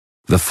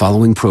The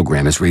following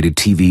program is rated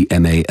TV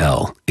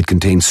MAL. It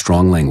contains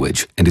strong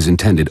language and is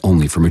intended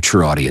only for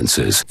mature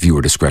audiences.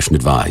 Viewer discretion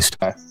advised.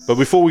 But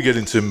before we get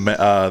into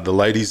the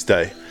Ladies'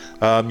 Day,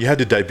 you had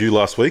your debut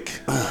last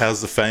week.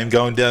 How's the fame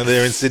going down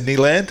there in Sydney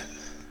land?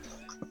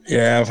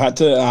 Yeah, I've had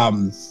to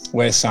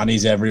wear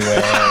sunnies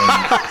everywhere.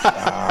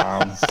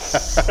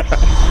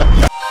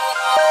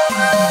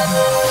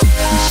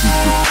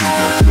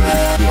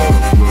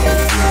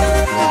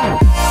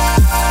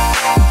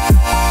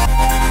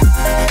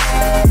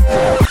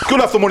 Good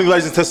afternoon, morning,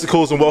 ladies and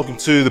testicles, and welcome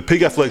to the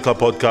Pig Athletic Club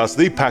podcast,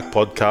 the Pack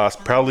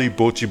podcast, proudly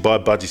brought to you by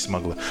Budgie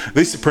Smuggler,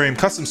 the supreme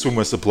custom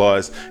swimwear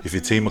suppliers. If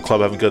your team or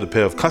club haven't got a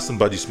pair of custom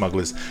Budgie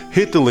Smugglers,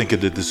 hit the link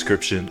in the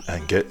description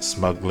and get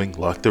smuggling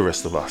like the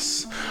rest of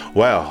us.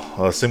 Wow,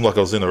 it seemed like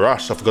I was in a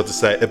rush. I forgot to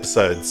say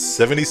episode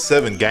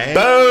 77, gang.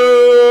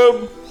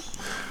 Boom!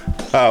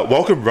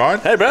 Welcome, Ryan.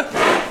 Hey, bro.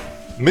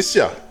 Miss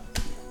ya.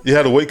 You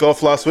had a week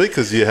off last week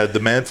because you had the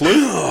man flu.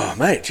 Oh,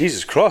 mate,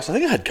 Jesus Christ. I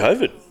think I had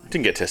COVID.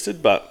 Didn't get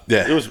tested, but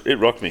Yeah. it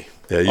rocked me.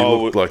 Yeah, you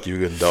looked like you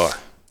were going to die.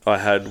 I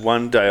had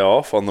one day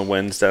off on the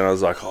Wednesday, and I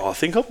was like, I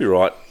think I'll be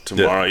right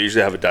tomorrow. Yeah. I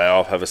usually have a day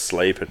off, have a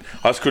sleep, and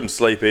I just couldn't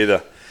sleep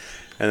either.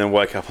 And then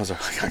woke up, I was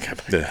like, I can't go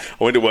back. Yeah.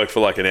 I went to work for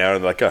like an hour,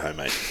 and they're like, go home,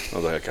 mate. I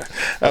was like, okay.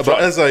 But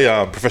as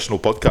a professional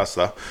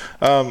podcaster,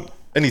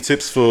 any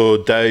tips for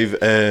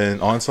Dave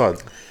and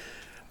Ironside?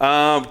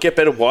 Get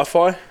better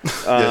Wi-Fi.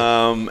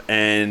 Yeah.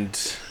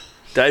 And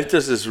Dave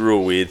does this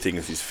real weird thing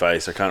with his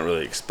face. I can't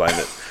really explain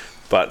it,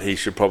 but he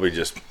should probably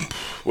just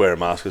wear a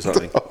mask or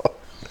something.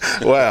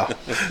 Wow,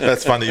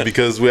 that's funny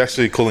because we're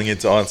actually calling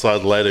into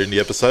Ironside later in the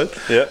episode.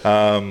 Yeah.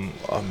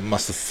 I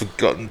must have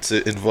forgotten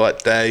to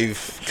invite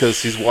Dave because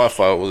his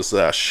Wi-Fi was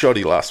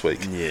shoddy last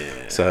week.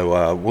 Yeah.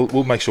 So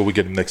we'll make sure we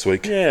get him next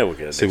week. Yeah, we'll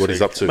get it See next what he's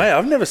week. up to. Mate,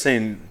 I've never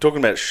seen, talking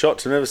about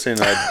shots, I've never seen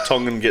a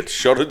Tongan get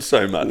shotted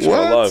so much in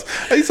my What?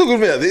 life. Are you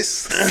talking about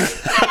this?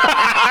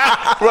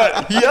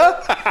 Right,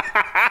 yeah.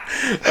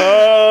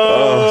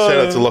 Shout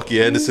out to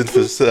Lockie Anderson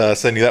for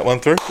sending that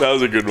one through. That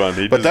was a good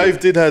one. But Dave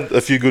did have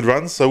a few good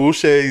runs, so we'll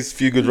share his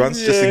few good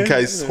runs just in Yeah.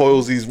 case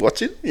Hoylesy's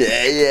watching.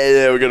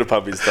 Yeah, we're going to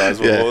pump his stars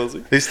with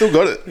Hoylesy. He's still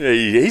got it. Yeah,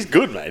 he's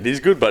good, mate. He's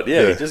good, but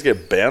Yeah. he just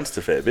get bounced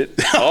a fair bit.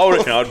 I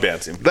reckon I'd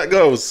bounce him. That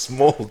guy was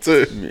small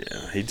too.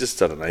 Yeah, he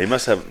just, I don't know, he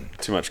must have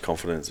too much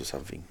confidence or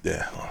something.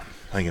 Yeah,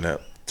 hanging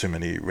out too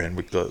many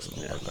Randwick guys.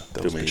 Yeah,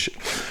 that was many. good shit.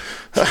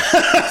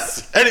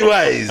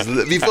 Anyways,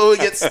 before we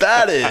get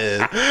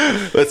started,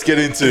 let's get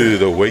into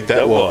the week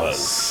that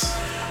was.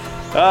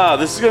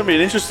 This is going to be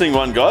an interesting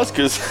one, guys,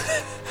 because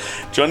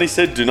Johnny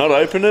said do not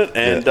open it,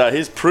 and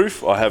here's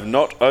proof I have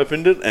not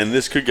opened it, and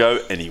this could go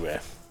anywhere.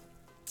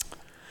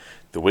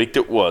 The week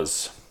that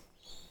was.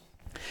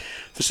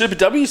 The Super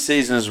W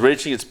season is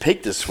reaching its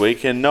peak this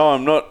week, and no,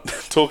 I'm not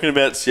talking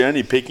about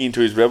Sione peeking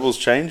into his Rebels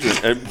change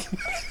room.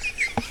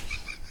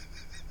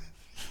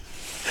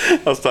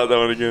 I'll start that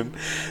one again.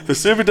 The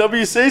Super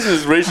W season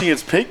is reaching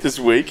its peak this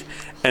week,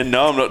 and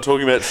no, I'm not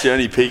talking about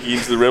Sione peeking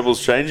into the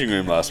Rebels changing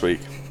room last week.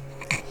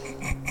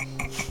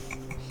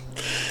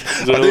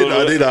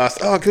 I did ask,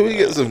 can we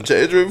get some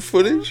change room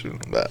footage?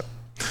 No.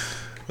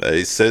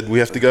 They said we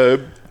have to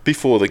go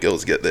before the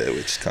girls get there,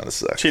 which kind of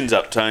sucks. Chins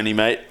up, Tony,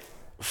 mate.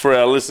 For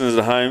our listeners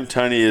at home,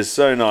 Tony is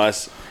so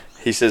nice.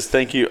 He says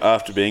thank you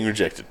after being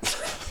rejected.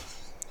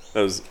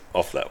 That was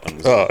off that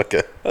one. Oh,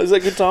 okay. Is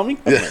that good timing?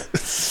 Yeah.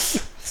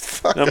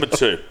 Number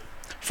 2.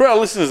 For our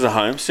listeners at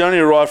home, Sione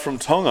arrived from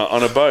Tonga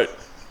on a boat.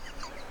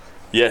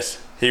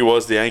 Yes, he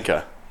was the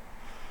anchor.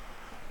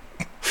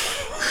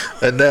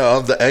 And now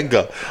I'm the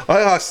anchor. I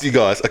asked you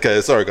guys,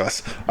 sorry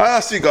guys. I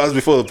asked you guys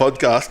before the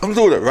podcast, I'm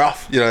doing it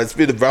rough. You know, it's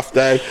been a rough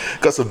day.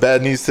 Got some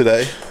bad news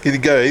today. Can you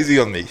go easy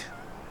on me?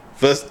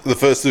 The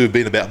first two have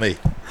been about me.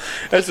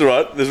 That's all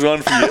right. There's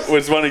one for you.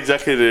 There's one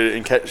exactly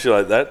to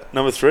encapsulate that.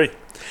 Number 3.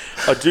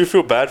 I do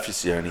feel bad for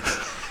Sione.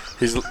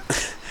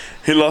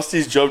 He lost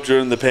his job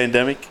during the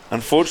pandemic.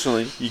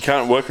 Unfortunately, you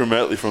can't work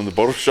remotely from the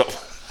bottle shop.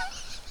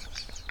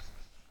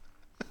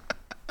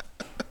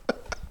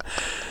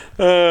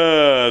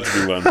 That's a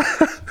good one.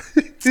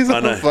 He's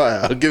on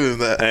fire. I'll give him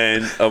that.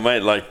 And,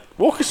 mate,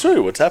 walk us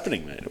through what's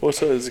happening, mate.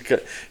 Also, what's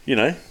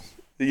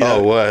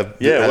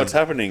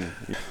happening?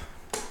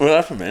 What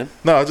happened, man?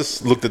 No, I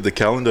just looked at the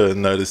calendar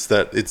and noticed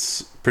that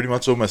it's pretty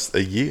much almost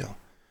a year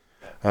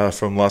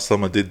from last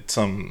time I did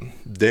some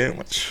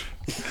damage.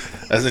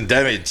 As in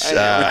damage. She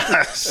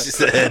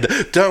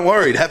said, don't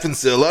worry, it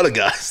happens to a lot of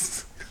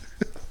guys.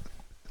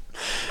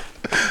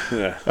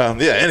 Yeah.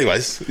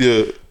 Anyways,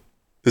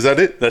 is that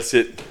it? That's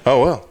it.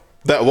 Oh, well.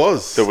 That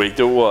was. The week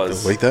that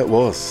was. The week that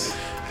was.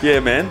 Yeah,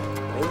 man.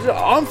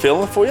 I'm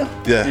feeling for you.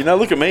 Yeah. You know,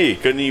 look at me.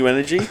 Got new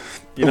energy.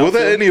 Was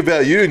that any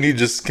about you and you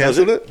just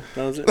cancelled it?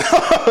 That was it.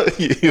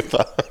 You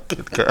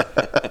fucking crap.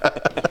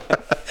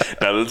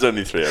 No, there's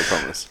only 3, I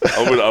promise.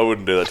 I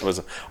wouldn't do that to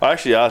myself. I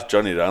actually asked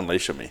Johnny to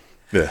unleash on me.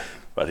 Yeah.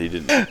 But he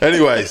didn't.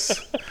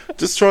 Anyways,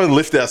 just try and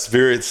lift our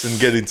spirits and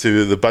get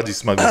into the Budgie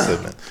Smuggler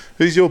segment.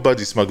 Who's your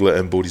Budgie Smuggler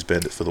and Bordy's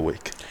Bandit for the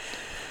week?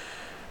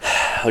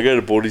 I'll go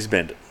to Bordy's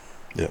Bandit.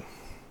 Yeah.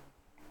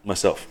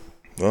 Myself.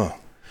 Oh.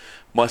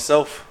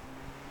 Myself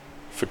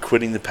for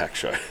quitting the pack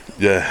show.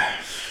 Yeah.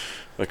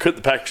 I quit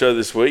the pack show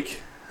this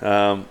week.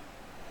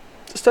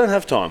 Just don't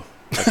have time.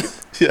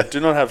 Yeah. Do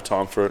not have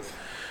time for it.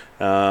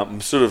 I'm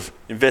sort of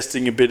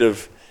investing a bit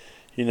of,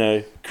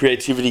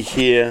 creativity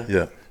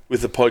here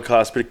with the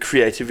podcast, bit of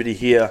creativity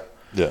here.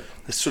 Yeah.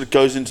 It sort of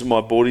goes into my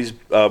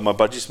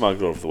budgie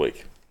smuggler of the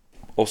week.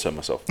 Also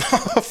myself.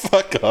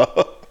 Fuck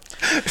off.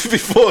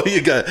 Before you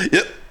go,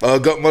 yep, I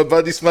got my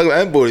budgie smuggler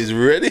and boys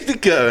ready to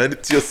go, and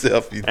it's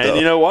yourself. And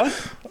you know why?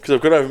 Because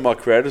I've got over my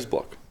creator's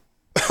block.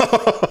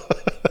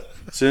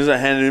 As soon as I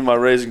handed in my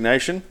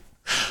resignation,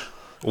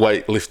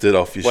 weight lifted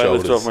off your shoulders.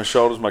 Lifted off my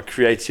shoulders. My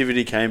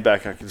creativity came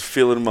back. I could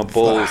feel it in my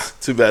balls.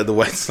 Too bad the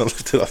weight's not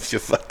lifted off your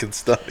fucking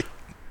stomach.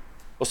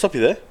 I'll stop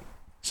you there.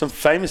 Some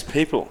famous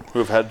people who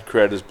have had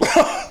creator's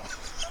block.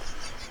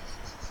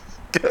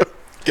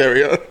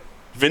 Carry on.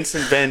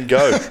 Vincent Van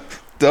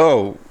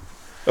Gogh.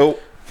 Oh.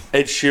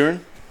 Ed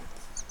Sheeran.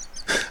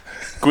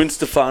 Gwen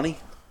Stefani.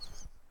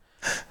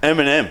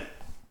 Eminem.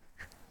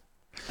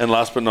 And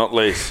last but not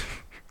least,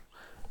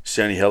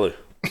 Sione Helu.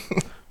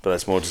 But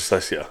that's more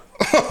dyslexia.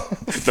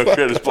 Not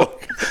creator's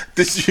block.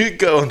 Did you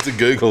go onto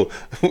Google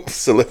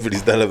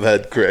celebrities that have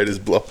had creator's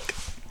block?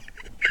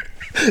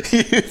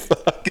 You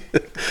fucking...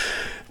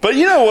 But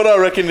you know what I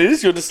reckon it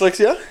is, your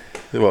dyslexia?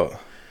 What?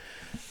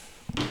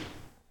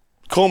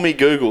 Call me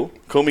Google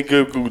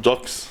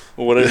Docs,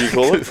 or whatever you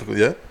call it.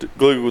 Yeah.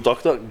 Google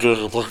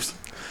Docs.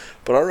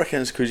 But I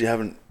reckon it's because you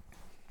haven't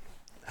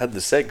had the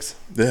segs.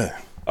 Yeah.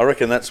 I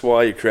reckon that's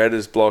why your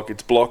creator's block,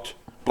 it's blocked,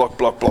 block,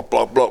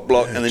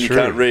 Yeah, and then you true.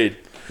 can't read.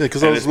 Yeah,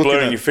 because it's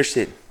blurring your fish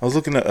head. I was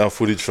looking at our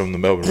footage from the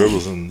Melbourne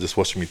Rebels and just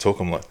watching me talk.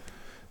 I'm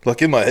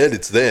like in my head,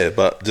 it's there,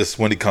 but just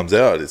when it comes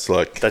out, it's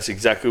like... That's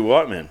exactly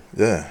right, man.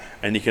 Yeah.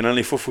 And you can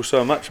only fuffle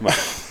so much, mate.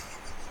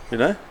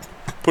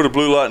 Put a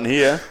blue light in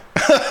here.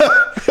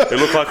 It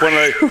look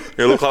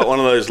like one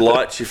of those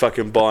lights you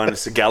fucking buy, and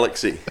it's a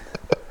Galaxy.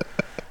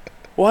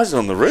 Why is it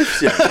on the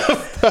roof? Yeah.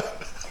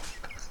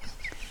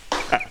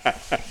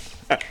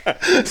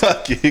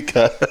 Fuck you,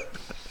 cunt.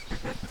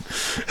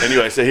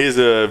 Anyway, so here's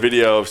a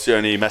video of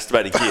Sione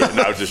masturbating here.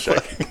 No, I'm just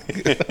joking.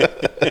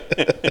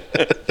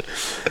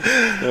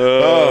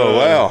 Oh,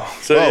 wow.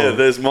 So yeah,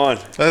 there's mine.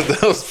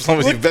 That was some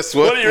of your best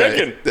work. What do you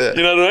reckon? Yeah.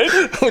 You know what I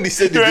mean? When you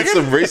said you did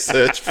some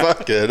research,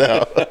 fuck it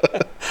hell.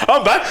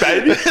 I'm back,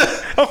 baby.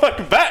 I'm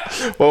fucking back.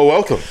 Well,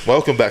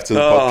 welcome back to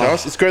the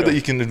podcast. It's great that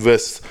you can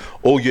invest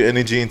all your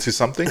energy into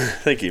something.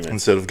 Thank you, man.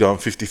 Instead of going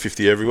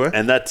 50-50 everywhere.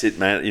 And that's it,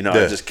 man.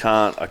 I just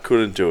can't. I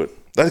couldn't do it.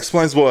 That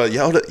explains why I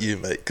yelled at you,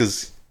 mate,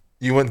 because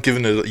you weren't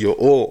giving it your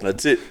all.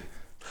 That's it.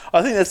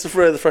 I think that's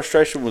where the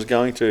frustration was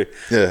going to.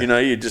 Yeah.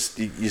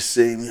 You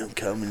see me, I'm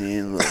coming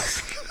in,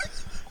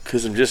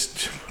 because I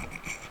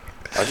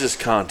just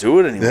can't do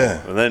it anymore.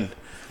 Yeah. And then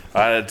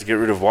I had to get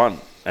rid of one,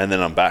 and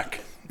then I'm back.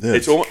 Yeah.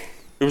 It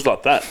was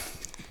like that.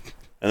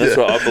 And that's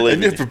what I believe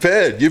and you're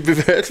prepared. You're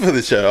prepared for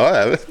the show. I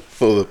haven't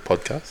for the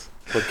podcast.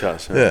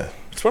 Yeah.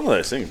 It's one of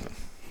those things, man.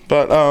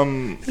 But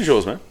It's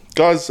yours, man.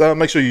 guys,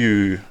 make sure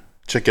you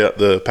check out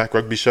the Pack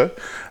Rugby show.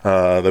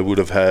 They would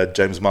have had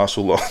James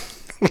Marshall on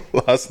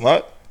last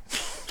night.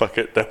 Fuck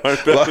it, don't worry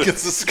about Like it. and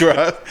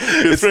subscribe.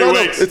 It's 3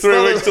 weeks. It's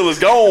 3 weeks till it's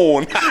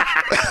gone.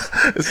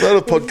 It's not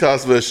a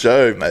podcast versus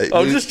show, mate.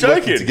 I'm We're just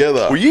working joking.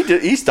 together. Well,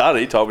 he started.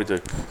 He told me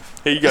to.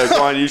 Here you go,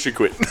 Brian. You should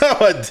quit. No,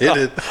 I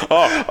didn't.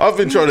 I've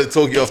been trying to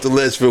talk you off the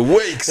ledge for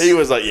weeks. He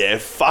was like, "Yeah,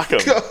 fuck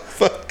him." God,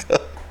 fuck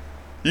up.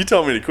 You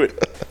told me to quit.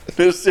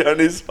 It's on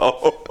his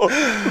fault.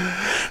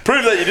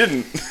 Prove that you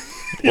didn't.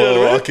 You know Well,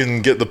 what I I mean?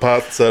 can get the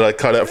parts that I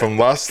cut out from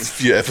last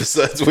few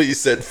episodes where you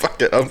said,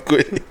 "Fuck it, I'm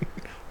quitting."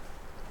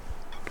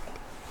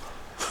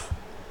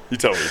 You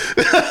told me.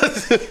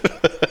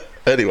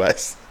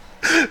 Anyways,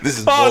 this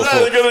is Oh more no, for,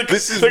 they're gonna.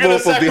 this is they're gonna more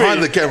for sack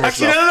behind me. the camera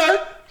Actually, stuff.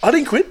 no. I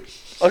didn't quit.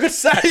 I got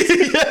sacked.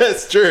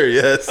 Yes, true.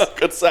 Yes, I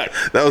got sacked.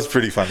 that was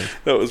pretty funny.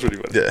 That was really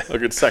funny. Yeah. I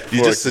got sacked. You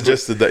before just I quit.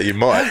 suggested that you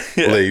might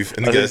Yeah. leave,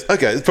 and he I goes,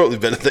 "Okay, it's probably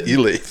better that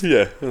you leave."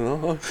 Yeah.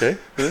 Oh, okay.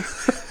 Yeah.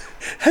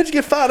 How'd you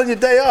get fired on your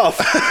day off?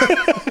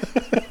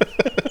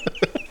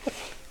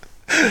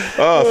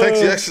 Oh, thanks.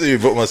 You actually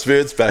brought my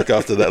spirits back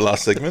after that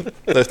last segment.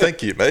 So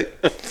thank you, mate.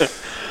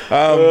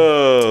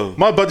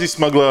 My budgie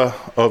smuggler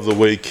of the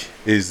week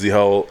is the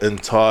whole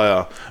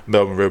entire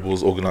Melbourne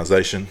Rebels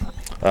organisation.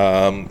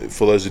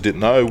 For those who didn't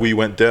know, we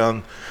went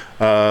down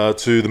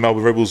to the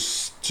Melbourne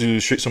Rebels to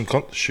shoot some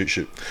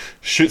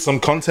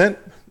content.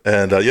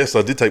 And yes,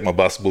 I did take my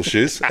basketball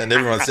shoes, and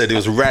everyone said it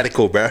was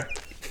radical, bro.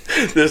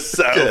 They're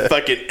so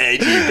fucking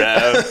edgy,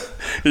 bro.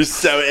 You're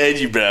so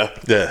edgy, bro.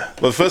 Yeah.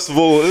 Well, first of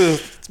all,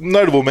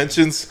 notable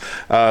mentions.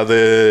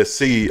 The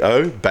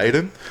CEO,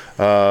 Baden.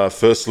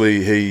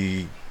 Firstly,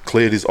 he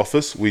cleared his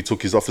office. We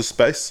took his office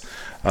space.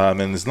 And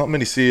there's not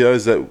many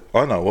CEOs that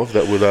I know of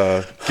that would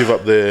give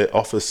up their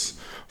office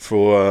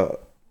for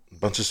a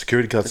bunch of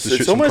security guards to shoot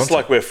It's some almost content.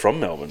 like we're from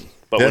Melbourne,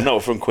 but Yeah. we're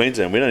not from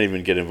Queensland. We don't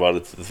even get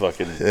invited to the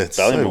fucking Yeah, it's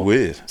Ballymore. so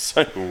weird.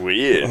 So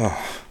weird.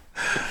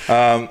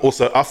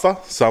 Also, Afa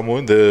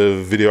Samuel,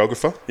 the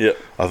videographer. Yeah.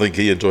 I think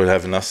he enjoyed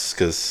having us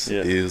because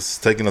he was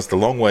taking us the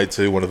long way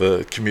to one of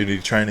the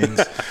community trainings.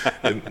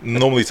 It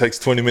normally takes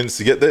 20 minutes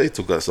to get there. It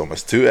took us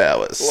almost 2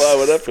 hours. Wow,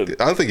 what happened?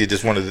 I think he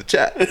just wanted to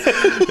chat.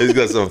 He's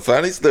got some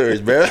funny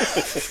stories, bro.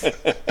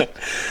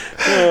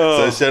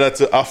 So shout out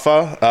to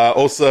Afa.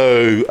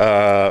 Also,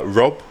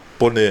 Rob,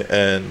 Bonnet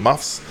and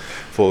Muffs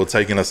for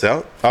taking us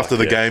out. After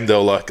the game, they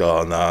were like,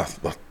 oh, nah,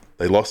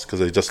 they lost because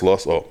they just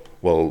lost.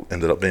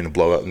 Ended up being a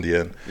blowout in the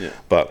end. Yeah.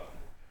 But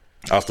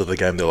after the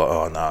game, they're like,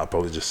 oh, nah,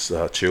 probably just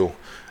chill.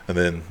 And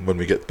then when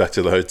we get back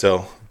to the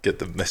hotel, get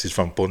the message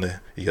from Bonnet.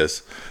 He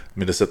goes,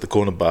 meet us at the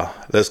corner bar.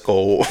 Let's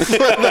go.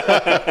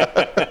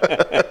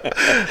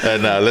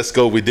 And let's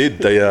go. We did.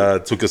 They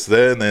took us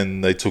there, and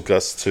then they took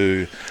us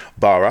to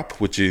Bar Up,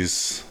 which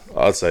is,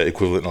 I'd say,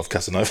 equivalent of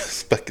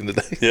Casanovas back in the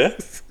day. Yeah.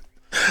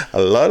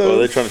 A lot of... Are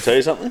they trying to tell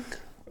you something?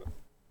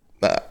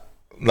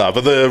 Nah,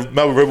 but the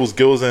Melbourne Rebels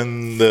girls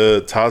and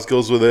the Tars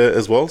girls were there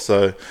as well.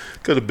 So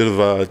got a bit of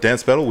a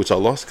dance battle, which I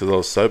lost because I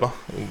was sober.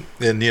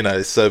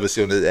 And, sober,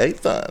 so it ain't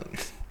fun.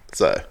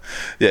 So,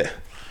 yeah,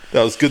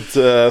 that was good.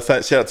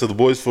 Shout out to the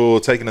boys for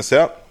taking us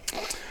out.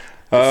 It's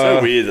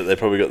so weird that they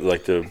probably got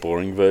like the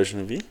boring version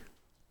of you.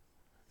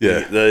 Yeah,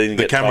 they didn't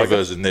the get camera Tiger?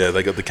 version. Yeah,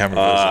 they got the camera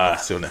version.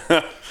 Still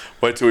now.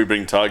 Wait till we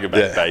bring Tiger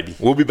back, baby.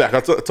 We'll be back.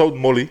 I told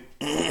Molly,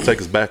 take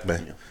us back,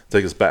 man.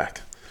 Take us back.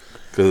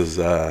 Because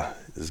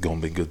it's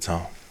going to be a good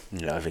time.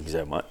 Yeah, I think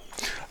so, mate.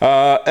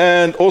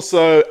 And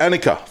also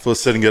Annika for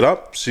setting it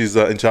up. She's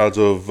in charge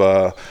of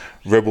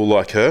Rebel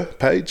Like Her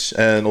page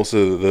and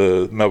also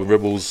the Melbourne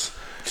Rebels.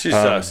 She's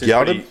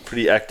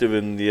pretty active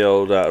in the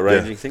old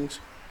arranging things.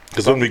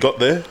 Because when we got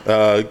there,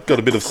 got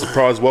a bit of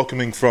surprise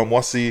welcoming from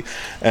Wasi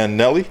and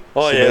Nelly.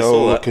 Oh, yeah, I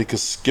saw that. Kika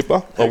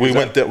skipper. We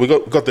went down. We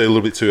got there a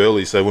little bit too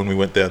early, so when we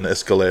went down the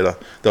escalator,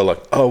 they're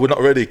like, "Oh, we're not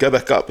ready. Go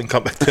back up and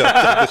come back down." To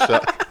the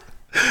shot.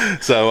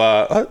 So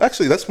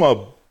actually,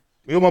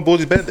 you're my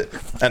boys bandit,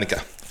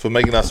 Annika, for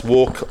making us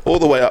walk all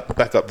the way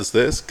back up the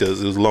stairs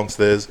because it was long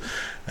stairs,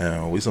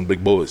 and we're some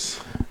big boys.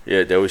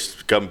 Yeah, they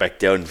always come back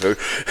down.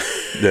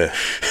 Yeah.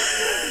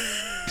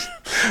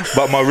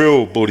 But my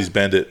real boys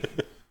bandit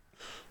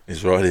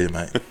is right here,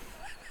 mate.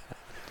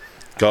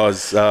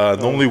 Guys,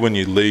 normally when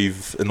you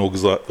leave an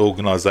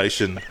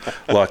organisation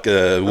like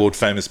a world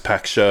famous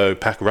pack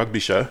rugby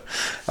show,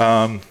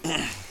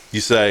 you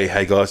say,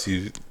 hey guys,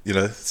 you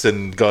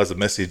send guys a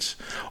message,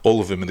 all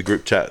of them in the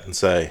group chat, and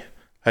say,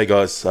 hey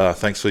guys,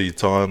 thanks for your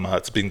time.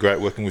 It's been great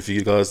working with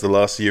you guys the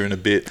last year and a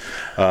bit.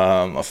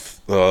 I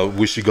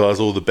wish you guys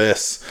all the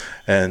best.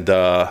 And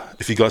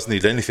if you guys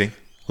need anything,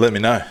 let me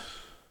know.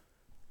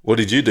 What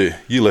did you do?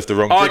 You left the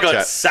wrong group chat. I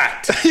got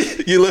sacked.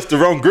 You left the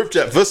wrong group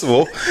chat, first of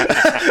all.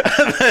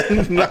 And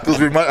then Knuckles,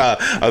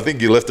 I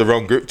think you left the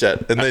wrong group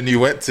chat. And then you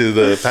went to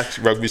the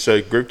Pack Rugby Show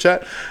group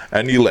chat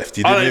and you left.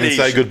 You didn't even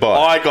say goodbye.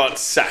 I got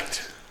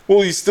sacked.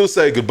 Well, you still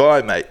say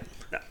goodbye, mate.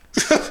 No.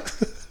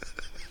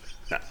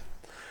 No.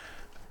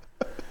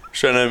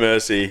 Show no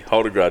mercy.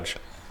 Hold a grudge.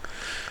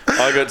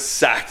 I got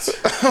sacked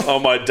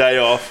on my day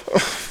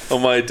off.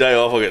 On my day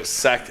off, I got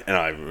sacked.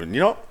 And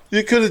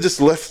you could have just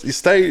left. You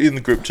stay in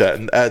the group chat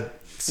and add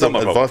some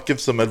advice. Problem.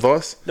 Give some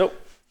advice. Nope.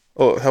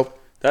 Or help.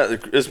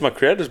 That is my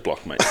creator's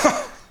block, mate.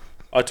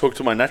 I talked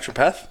to my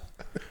naturopath,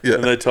 Yeah.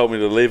 and they told me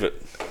to leave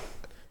it.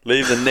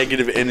 Leave the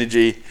negative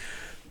energy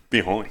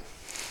behind.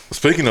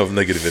 Speaking of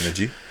negative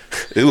energy,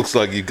 it looks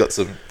like you got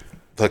some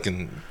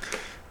fucking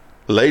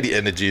lady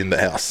energy in the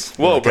house.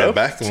 Well, bro,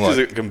 because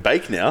it can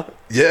bake now.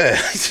 Yeah,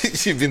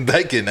 you've been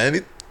baking, and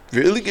it's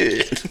really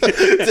good.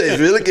 It's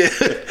really good.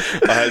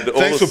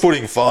 Thanks for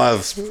putting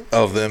 5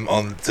 of them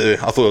on too.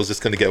 I thought I was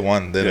just going to get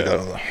one. Then I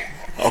got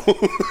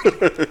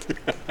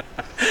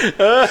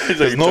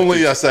like,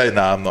 normally I say,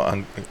 nah, I'm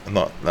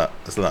not, nah,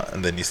 it's not.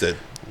 And then you said,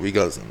 we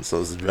got some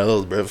sausage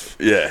rolls, bruv.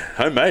 Yeah,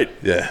 homemade.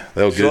 Yeah,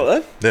 they were You good.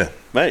 like that? Yeah.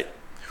 Mate.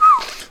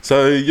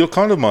 So you're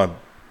kind of my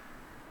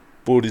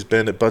Boardies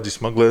Bandit Budgie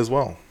Smuggler as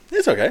well.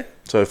 It's okay.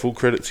 So full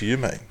credit to you,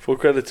 mate. Full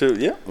credit to,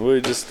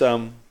 we just,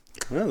 the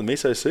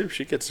miso soup,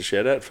 she gets a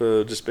shout out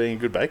for just being a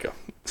good baker.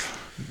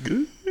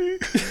 Good.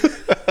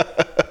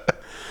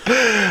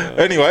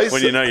 Anyways.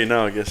 When you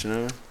know, I guess,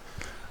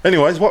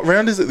 Anyways, what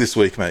round is it this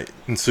week, mate,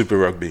 in Super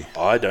Rugby?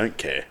 I don't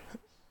care.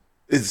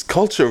 It's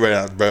culture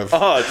round, bruv.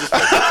 Oh,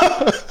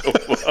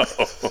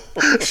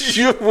 just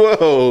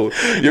Whoa.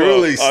 You're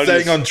really I'm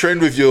staying on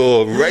trend with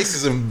your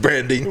racism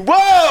branding.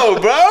 Whoa,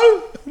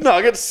 bro! No,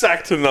 I got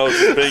sacked and I was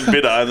just being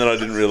bitter, and then I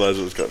didn't realise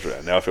it was culture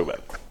round. Now I feel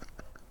bad.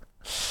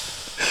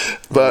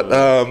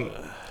 But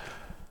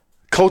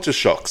culture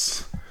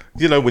shocks.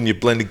 When you're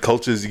blending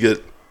cultures, you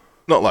get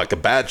not like a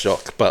bad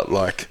shock, but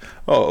like,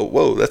 oh,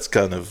 whoa, that's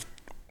kind of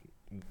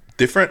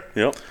different.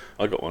 Yep,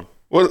 I got one.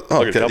 What?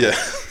 Oh, okay, yeah.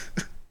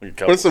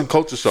 What are some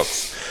culture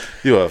shocks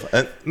you have?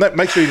 And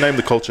make sure you name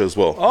the culture as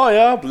well. Oh,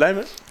 yeah, I'll blame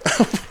it.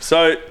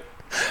 So,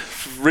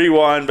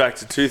 rewind back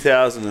to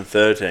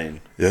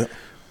 2013. Yeah.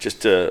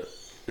 Just a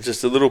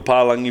little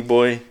Palangi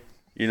boy,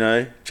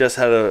 just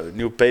had a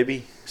new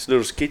baby, his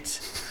little skits.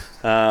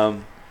 Get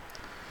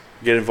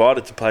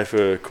invited to play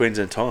for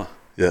Queensland Tonga.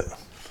 Yeah.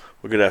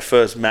 We got our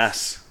first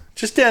mass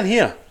just down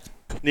here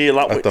near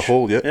Lutwich. At the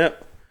hall, yeah.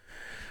 Yep.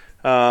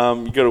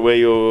 You got to wear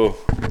your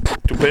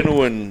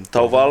tupenu and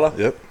tauvala.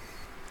 Yep.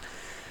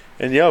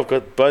 And yeah, I've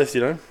got both,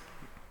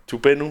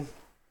 tupenu.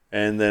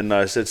 And then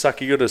I said,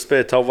 Suck, you got a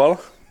spare tauvala?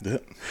 Yeah.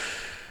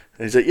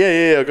 And he's like,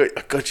 yeah,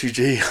 I got you,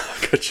 G.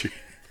 I got you.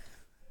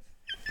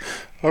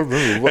 I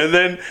remember.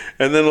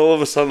 And then all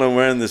of a sudden I'm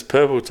wearing this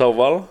purple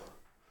tauvala.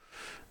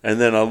 And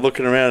then I'm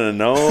looking around and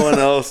no one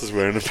else is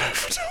wearing a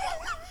purple tauvala.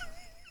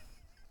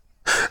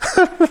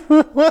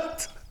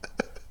 What?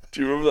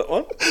 Do you remember that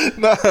one?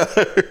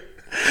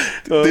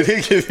 No. Did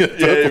he give you a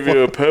purple Yeah, he gave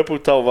me a purple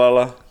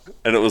tauvala.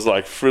 And it was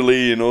like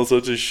frilly and all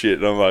sorts of shit.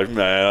 And I'm like,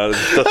 man,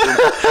 this doesn't...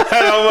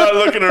 And I'm like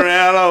looking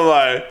around, I'm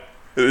like,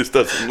 this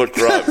doesn't look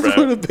right, That bro.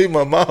 would have been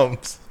my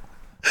mum's.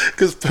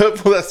 Because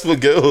purple, that's for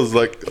girls,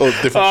 like, oh,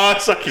 different. Oh,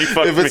 suck you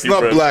fuck If it's me,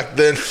 not bro. black,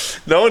 then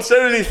No one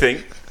said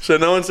anything.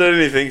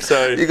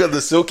 So you got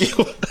the silky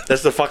one.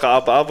 that's the fucker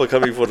upper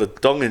coming for the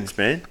Tongans,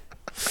 man.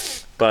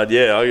 But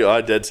yeah,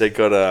 I dead set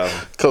got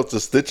Culture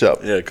stitch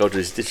up. yeah,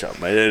 culture stitch up,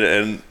 mate.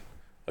 And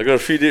I got a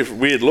few different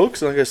weird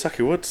looks, and I go,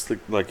 Sucky, what's the,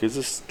 like, is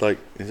this like,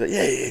 he's like,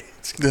 yeah,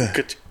 it's Yeah.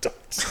 good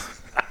dots.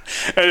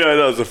 Anyway,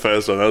 that was the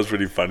first one. That was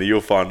pretty funny.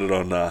 You'll find it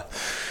on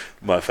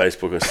my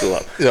Facebook. It's still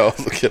up. Yeah, I'll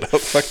look it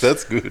up. Fuck,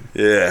 that's good.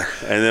 Yeah.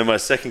 And then my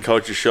second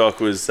culture shock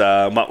was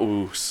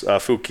Ma'u's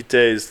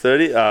Fulkite's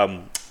 30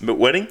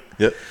 wedding.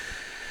 Yep.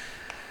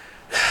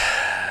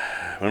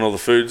 When all the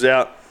food's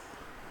out,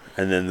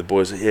 and then the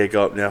boys are, yeah,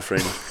 go up now,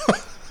 friend.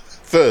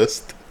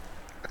 First.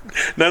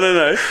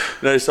 No.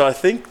 So I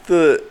think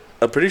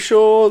I'm pretty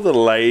sure the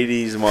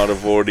ladies might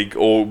have already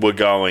all were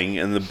going,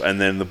 and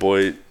then the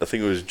boy, I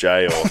think it was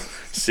Jay or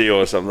C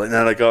or something. Like,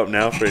 no, go up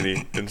now,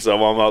 Freddie. And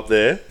so I'm up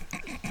there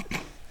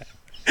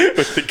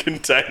with the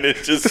container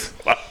just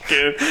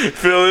fucking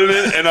filling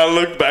it, and I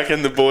look back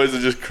and the boys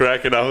are just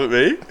cracking up at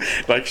me,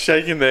 like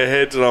shaking their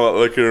heads, and I'm like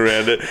looking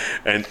around it,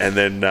 and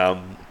then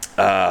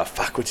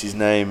fuck, what's his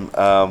name?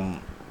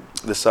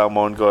 The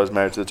Samoan guy's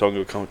married to the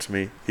Tonga come up to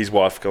me. His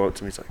wife come up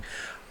to me. He's like,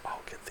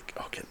 I'll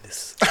get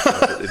this.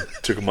 It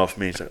took him off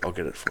me. He's like, I'll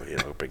get it for you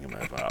and I'll bring him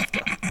over after.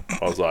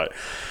 I was like,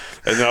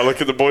 and then I look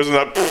at the boys and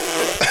I'm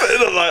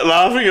like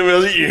laughing at me. I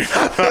was like, you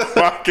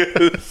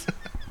fuckers.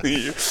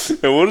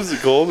 And what is it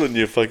called when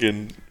you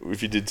fucking,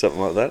 if you did something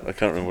like that? I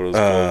can't remember what it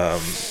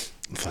was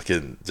called.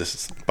 Fucking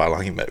just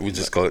balangi, mate. We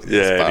just call it.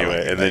 Yeah,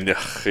 anyway. And then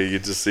you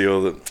just see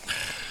all the,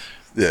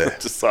 yeah.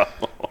 just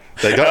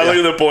They got I ya.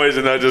 look at the boys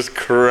and they're just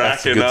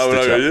cracking That's a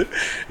up. good And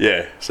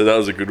yeah, so that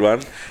was a good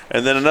one.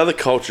 And then another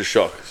culture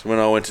shock is when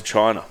I went to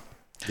China.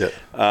 Yeah.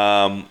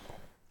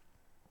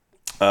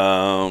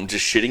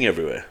 Just shitting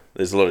everywhere.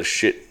 There's a lot of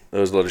shit. There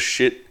was a lot of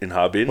shit in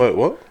Harbin. Wait,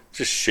 what?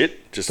 Just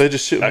shit. They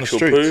just shit on the actual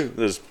streets? poo.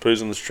 There's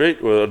poos on the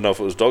street. Well, I don't know if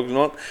it was dogs or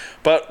not.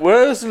 But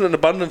whereas an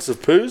abundance of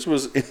poos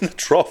was in the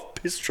trough,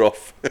 piss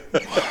trough.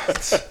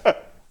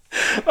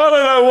 I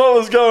don't know what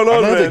was going on,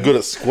 I know man. they're good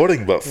at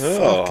squatting, but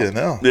fucking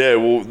hell. Yeah,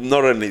 well,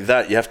 not only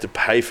that, you have to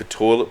pay for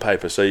toilet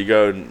paper. So you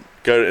go and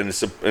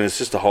it's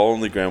just a hole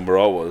in the ground where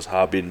I was,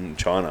 Harbin,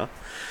 China,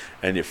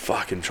 and you're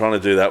fucking trying to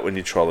do that when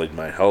you're trolleyed,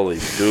 mate. Holy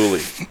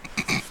dooly.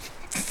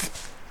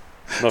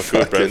 Not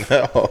good, bro. Fucking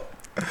hell.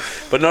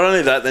 But not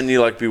only that, then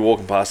you like be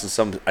walking past and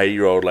some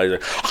 80-year-old lady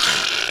like,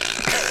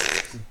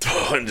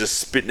 and just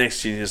spit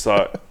next to you, and you're just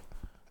like, are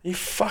you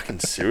fucking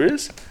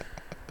serious?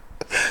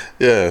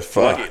 Yeah,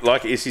 fuck.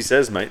 Like Issy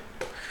says, mate,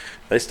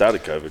 they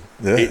started COVID.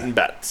 Yeah. Eating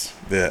bats.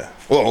 Yeah.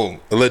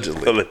 Well,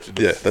 allegedly.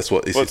 Allegedly. Yeah, that's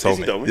what Issy What's told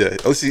Issy me. told me? Yeah.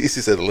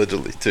 Issy said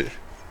allegedly too.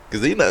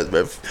 Because he knows,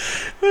 bruv.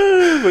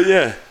 But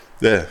yeah.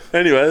 Yeah.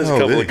 Anyway, there's a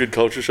couple really? of good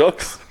culture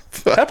shocks.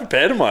 How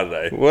prepared am I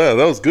today? Wow,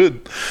 that was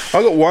good.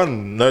 I got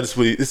one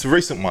noticeably. It's a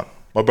recent one.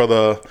 My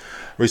brother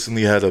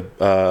recently had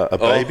a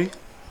baby.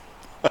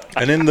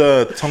 And in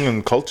the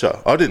Tongan culture,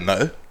 I didn't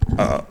know.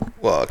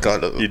 Well, I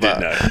kind of. You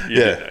did know. You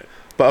yeah. did know.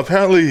 But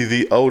apparently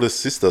the oldest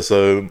sister,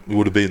 so it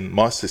would have been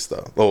my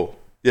sister. Oh,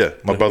 yeah,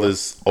 my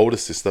brother's older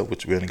sister,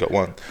 which we only got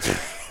one.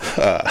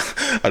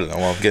 I don't know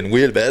why I'm getting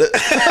weird about it.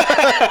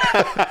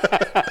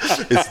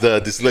 It's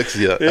the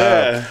dyslexia.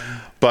 Yeah.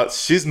 But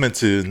she's meant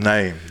to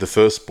name the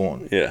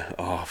firstborn. Yeah.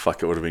 Oh,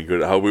 fuck, it would have been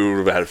good. Oh, we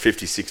would have had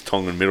 56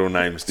 Tongan middle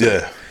names too.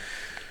 Yeah.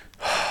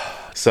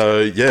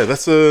 So, yeah,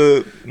 that's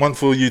a one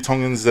for you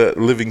Tongans that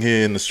are living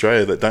here in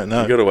Australia that don't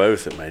know. You got away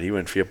with it, mate. He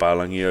went for your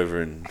Balangi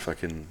over in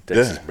fucking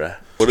Texas, Yeah. bruh.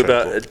 What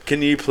about,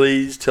 can you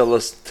please tell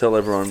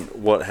everyone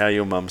how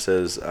your mum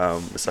says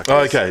Misaki? Oh,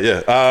 okay,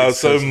 yeah.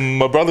 So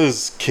my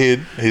brother's kid,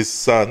 his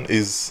son,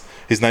 his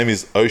name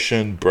is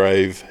Ocean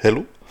Brave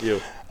Helu. Yeah.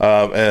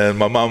 And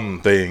my mum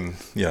being,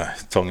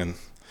 Tongan,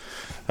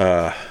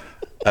 the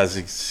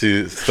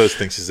first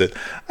thing she said,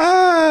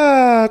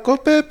 ko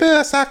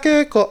pepe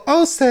sake ko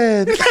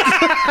Ocean.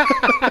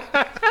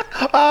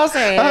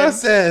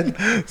 Ocean.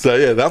 So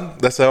yeah,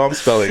 that's how I'm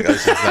spelling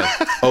Ocean's name.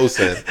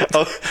 Ocean.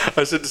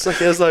 I said to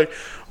Saki, I was like,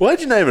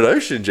 why'd you name it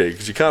Ocean, G?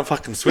 Because you can't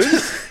fucking swim.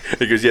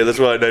 He goes, yeah, that's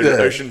why I named it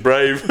Ocean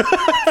Brave.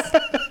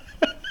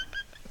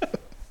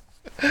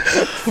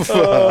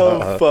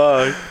 Oh,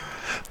 fuck.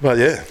 But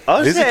yeah,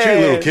 he's a cute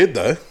little kid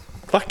though.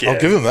 Fuck yeah. I'll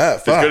give him that.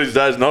 He's got his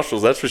dad's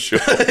nostrils, that's for sure.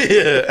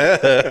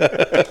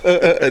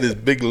 And his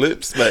big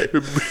lips, mate.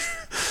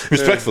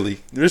 Respectfully,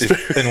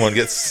 if anyone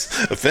gets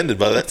offended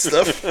by that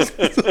stuff.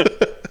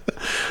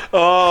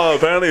 Oh,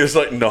 apparently it was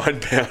like 9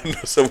 pound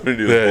or something.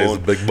 He was Yeah, he's born.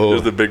 a big boy. He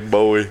was the big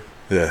boy.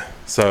 Yeah.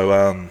 So,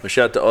 Well,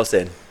 shout out to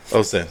Osen. I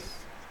was saying,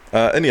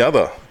 any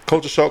other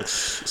culture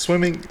shocks?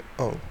 Swimming?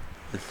 Oh,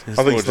 I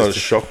think it's not a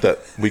shock that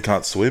we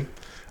can't swim.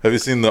 Have you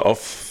seen the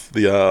off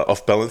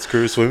balance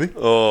crew swimming?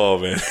 Oh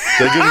man,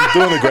 They're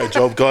doing a great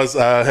job, guys.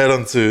 Head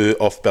on to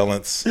Off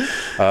Balance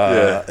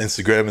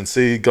Instagram and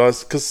see,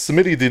 guys, because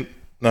Smitty didn't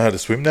know how to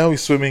swim. Now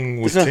he's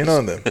swimming with Tino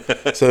and them.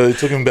 So it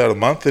took him about a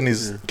month, and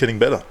he's getting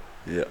better.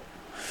 yeah.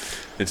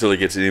 Until he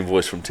gets an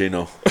invoice from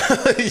Tino.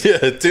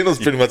 Yeah, Tino's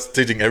pretty much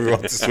teaching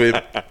everyone to swim.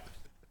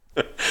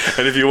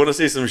 And if you want to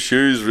see some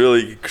shoes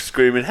really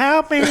screaming,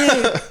 help me,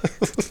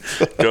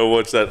 go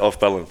watch that Off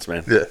Balance,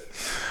 man. Yeah,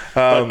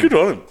 But good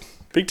on him.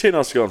 Big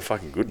Tino's going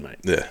fucking good, mate.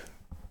 yeah.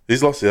 He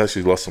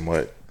actually lost some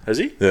weight. Has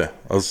he? Yeah,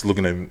 I was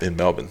looking at him in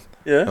Melbourne.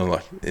 Yeah. And I'm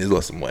like, he's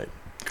lost some weight.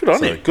 Good on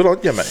So him. good on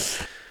you,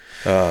 mate.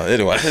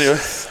 Anyway,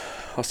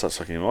 I'll start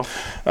sucking him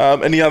off.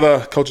 any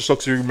other culture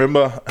shocks you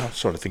remember? I'm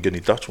trying to think of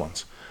any Dutch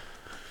ones.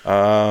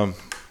 Oh,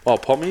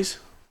 Pommies.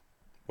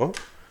 What?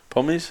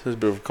 Pommies. There's a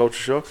bit of a culture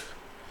shock.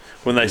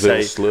 When they Little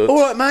say, slurs. all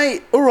right,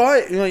 mate, all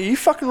right. You're like, you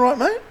fucking right,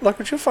 mate? Like,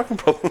 what's your fucking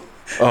problem?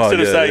 Oh, Instead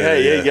of yeah, saying, yeah,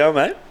 hey, yeah. here you go,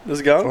 mate. How's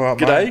it going? All right,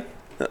 G'day.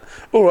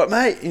 All right,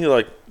 mate. And you're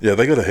like, Yeah,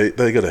 they got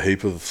a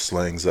heap of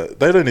slangs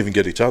that they don't even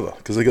get each other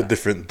because they got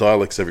different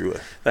dialects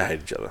everywhere. they hate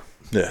each other.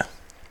 Yeah.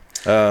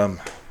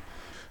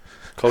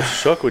 Culture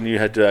shock when you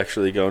had to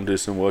actually go and do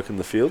some work in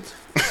the fields.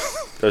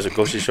 Those are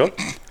culture shock.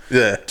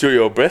 Yeah. To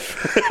your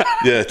breath.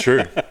 Yeah,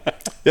 true.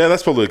 Yeah,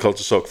 that's probably a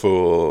culture shock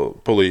for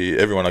probably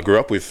everyone I grew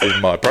up with in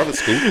my private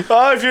school.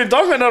 Oh, if you're in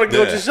Tonga, not a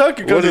culture shock.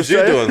 You go What to did you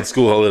Australia. do on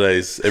school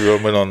holidays?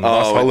 Everyone went on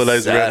nice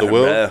holidays around the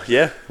world.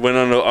 Yeah, I went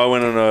on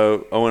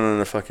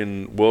a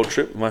fucking world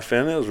trip with my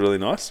family. It was really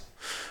nice.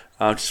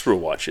 Just for a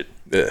white shit.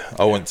 Yeah,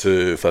 I went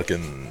to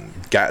fucking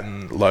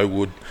Gatton,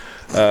 Lowood,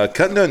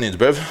 cutting onions,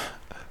 bruv.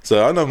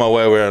 So I know my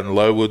way around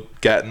Lowood,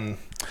 Gatton,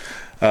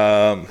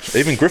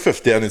 even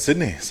Griffith down in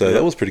Sydney. So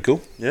that was pretty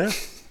cool. Yeah,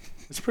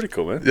 it's pretty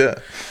cool, man. Yeah.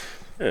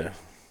 Yeah.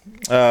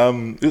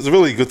 It was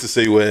really good to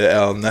see where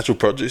our natural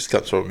produce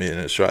comes from here in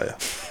Australia.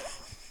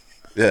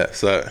 Yeah,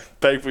 so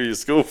Pay for your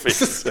school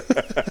fees.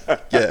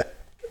 yeah.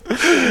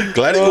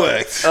 Glad it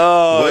worked.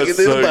 Oh, Working that's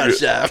in so the bar good.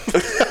 shop.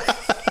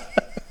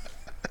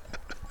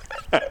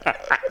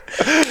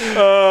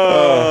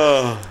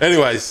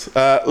 Anyways,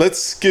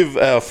 let's give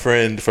our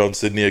friend from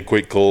Sydney a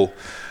quick call,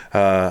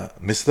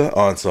 Mr.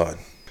 Ironside.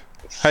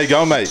 How you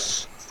going,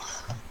 mate?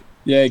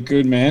 Yeah,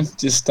 good, man.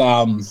 Just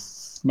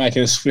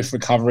making a swift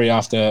recovery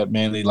after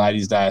Manly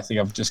Ladies' Day. I think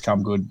I've just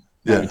come good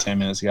maybe 10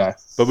 minutes ago.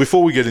 But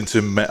before we get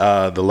into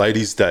the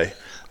Ladies' Day,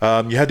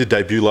 you had your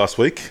debut last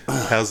week.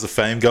 How's the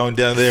fame going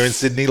down there in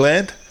Sydney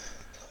land?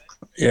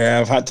 Yeah,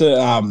 I've had to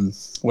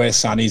wear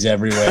sunnies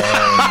everywhere.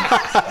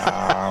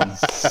 And,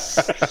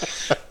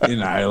 you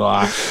know,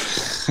 like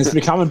it's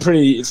becoming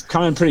pretty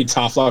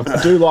tough. Like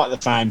I do like the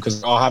fame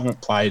because I haven't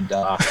played,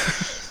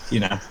 you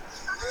know,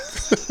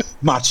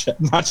 much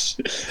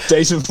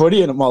decent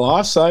footy in my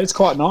life, so it's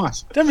quite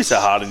nice. Don't be so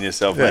hard on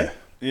yourself, Yeah. mate.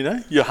 You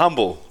know, you're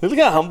humble. Look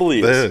how humble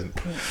he is. Yeah.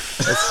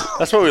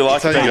 That's what we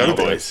like That's how you about you gotta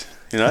be. boys.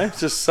 You know,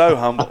 just so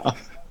humble.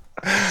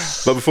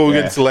 But before we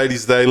get into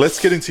Ladies' Day, let's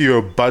get into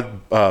your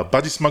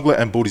Budgie Smuggler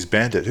and Booties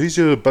Bandit. Who's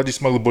your Budgie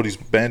Smuggler, Booties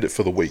Bandit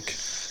for the week?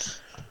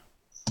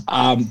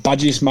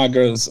 Budgie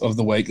Smugglers of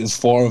the week. There's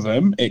 4 of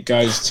them. It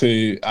goes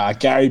to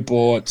Gary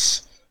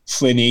Bortz,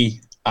 Flinny,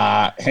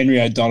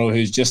 Henry O'Donnell,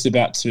 who's just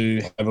about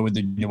to have it with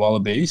the New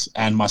Wallabies,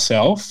 and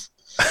myself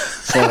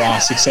for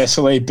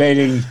successfully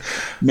beating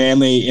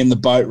Manly in the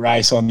boat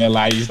race on their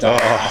Ladies' Day.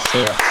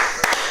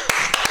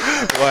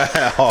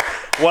 Wow.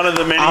 One of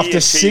the many After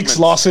six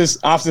losses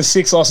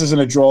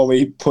and a draw,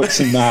 we put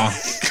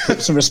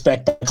some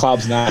respect by the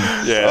club's name.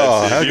 Yeah.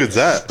 Oh, that's it. how good's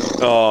that?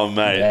 Oh,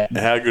 mate,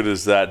 Yeah. how good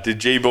is that? Did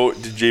G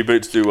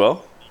Boots do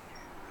well?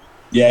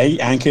 Yeah, he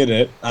anchored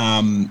it.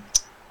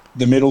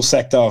 The middle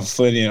sector of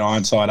Flinty and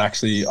Ironside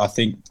actually, I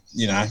think,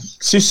 you know,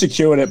 just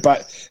secured it.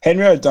 But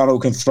Henry O'Donnell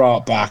can throw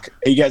it back.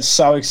 He gets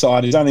so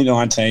excited. He's only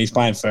 19. He's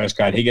playing first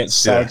grade. He gets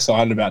so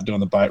excited about doing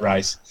the boat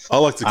race. I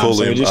like to call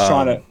so him we're just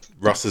trying to-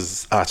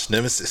 Russ's arch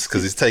nemesis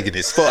because he's taking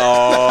his spot.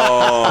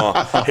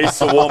 Oh, he's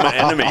the warmer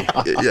enemy.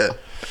 Yeah.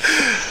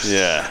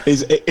 Yeah.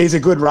 He's a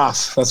good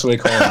Russ. That's what we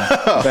call him.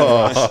 Better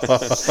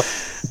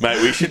Russ. Mate,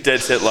 we should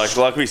dead set,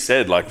 like we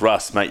said, like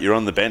Russ, mate, you're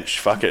on the bench.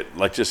 Fuck it.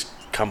 Like, just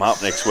come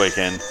up next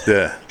weekend.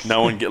 Yeah.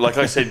 No one like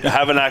I said,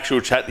 have an actual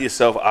chat to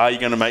yourself. Are you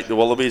going to make the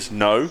Wallabies?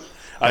 No.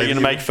 Are you going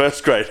to make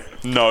first grade?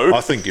 No.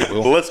 I think you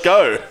will. Well, let's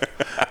go.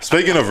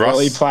 Speaking of Russ. Well,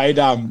 he played.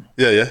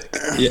 Yeah.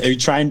 He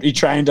trained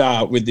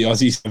with the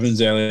Aussie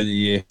Sevens earlier in the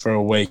year for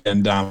a week,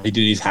 and he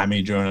did his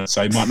hammy during it,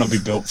 so he might not be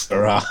built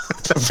for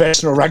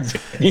professional rugby.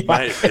 Anyway.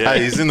 Mate, yeah.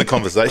 Hey, he's in the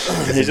conversation.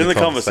 He's in the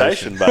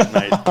conversation, but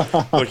mate,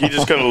 look, you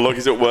just got to look.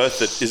 Is it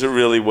worth it? Is it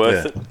really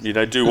worth it? You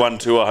know, do one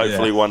tour,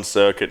 hopefully one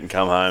circuit, and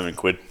come home and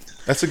quit.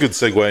 That's a good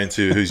segue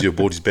into who's your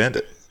Bordy's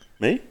Bandit.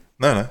 Me?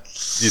 No.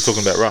 You're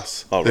talking about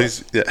Russ. Oh,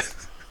 right.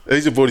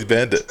 Who's your Bordy's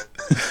Bandit?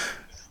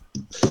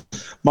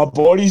 My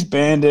Bordy's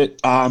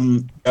Bandit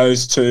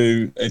goes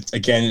to,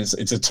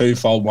 it's a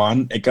twofold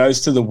one. It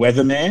goes to the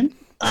weatherman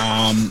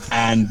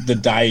and the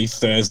day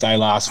Thursday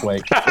last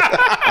week.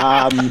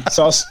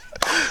 So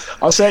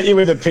I'll set you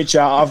with a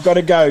picture. I've got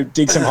to go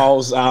dig some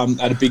holes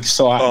at a big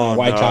site. And I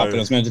wake up and it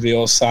was meant to be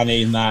all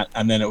sunny and that,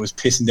 and then it was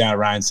pissing down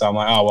rain. So I'm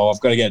like, oh, well,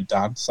 I've got to get it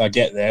done. So I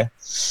get there.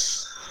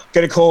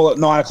 Get a call at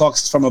 9 o'clock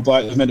from a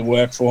bloke that was meant to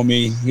work for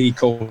me. He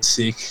called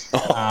sick,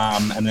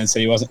 and then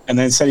said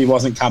he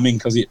wasn't coming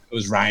because it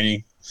was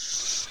raining.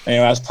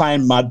 Anyway, I was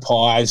playing mud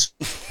pies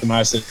for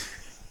most of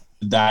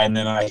the day, and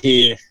then I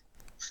hear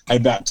at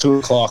about 2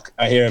 o'clock,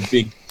 I hear a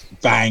big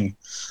bang,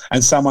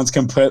 and someone's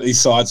completely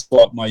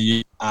sideswiped my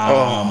ute,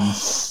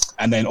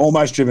 and then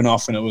almost driven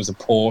off, and it was a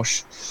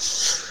Porsche.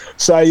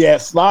 So, yeah,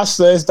 last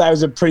Thursday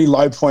was a pretty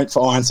low point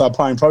for Ironside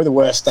playing, probably the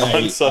worst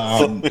day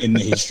in the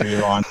history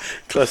of Iron.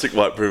 Classic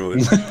white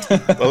privilege.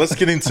 Well, let's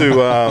get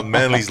into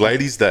Manly's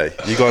Ladies' Day.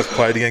 You guys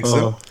played against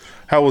them.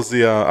 How was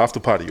the after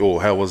party, or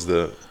how was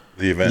the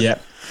event? Yeah.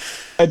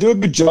 They do a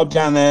good job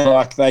down there.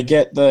 Like they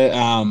get the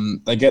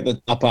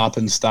up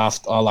and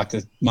stuff. I like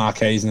the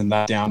marquees and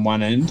that down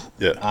one end.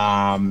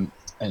 Yeah.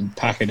 And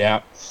pack it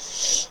out.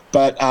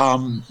 But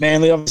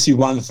Manly obviously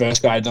won the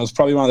first grade. That was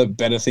probably one of the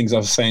better things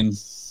I've seen.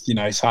 You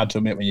know, it's hard to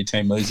admit when your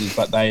team loses,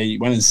 but they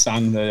went and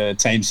sung the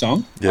team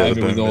song over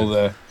with all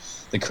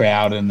the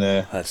crowd and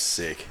that's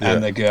sick.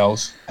 The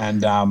girls,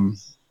 and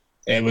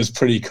it was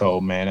pretty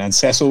cool, man. And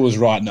Cecil was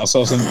right, and I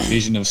saw some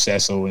vision of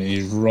Cecil, and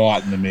he's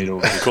right in the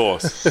middle, of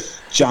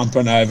course,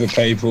 jumping over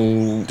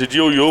people. Did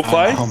Yule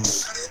play?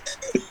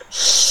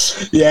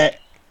 Yeah.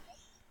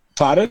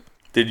 Pardon?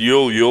 Did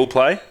Yule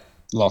play?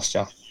 Lost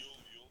ya.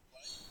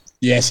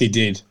 Yes, he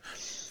did.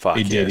 Fuck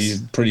he did.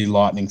 He's pretty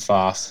lightning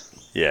fast.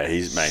 Yeah,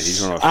 he's one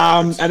of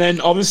my favorites. And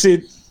then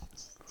obviously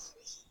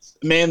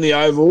Manly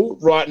Oval,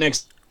 right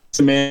next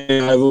to Manly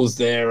Oval is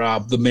their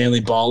the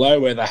Manly Bolo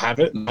where they have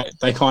it. And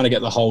they kind of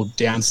get the whole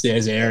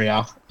downstairs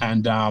area,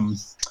 and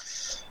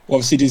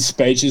obviously did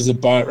speeches, the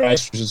boat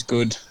race, which is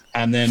good.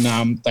 And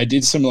then they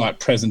did some like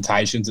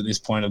presentations at this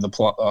point of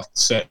the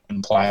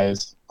certain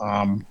players.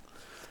 I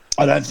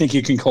don't think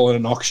you can call it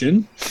an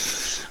auction.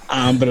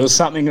 But it was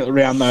something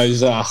around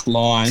those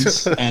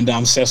lines,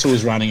 and Cecil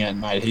was running it,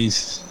 mate.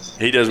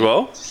 He does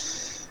well.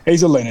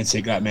 He's a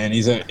lunatic, that man.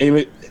 He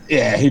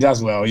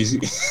does well.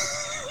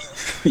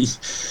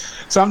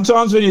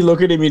 Sometimes when you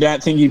look at him, you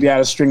don't think he'd be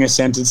able to string a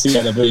sentence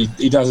together, but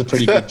he does a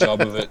pretty good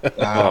job of it.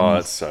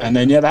 That's so. And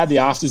then they had the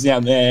afters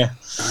down there,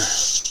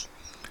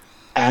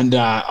 and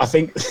I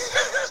think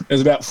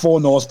there's about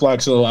 4 Norse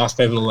blokes who are the last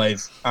people to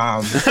leave.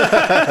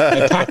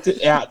 They packed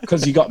it out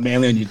because you got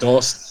Manly on your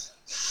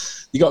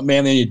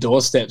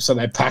doorstep. So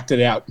they packed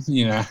it out.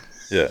 You know.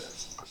 Yeah.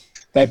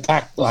 They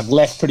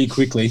left pretty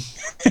quickly.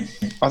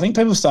 I think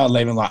people started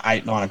leaving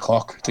 8, 9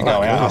 o'clock to go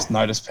out. I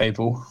noticed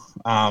people.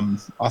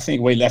 I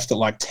think we left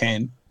at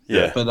 10.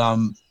 Yeah. But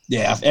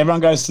everyone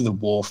goes to the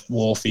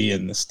Wharfie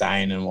and the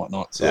Stain and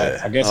whatnot. So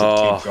Yeah. I guess it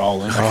keeps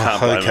rolling.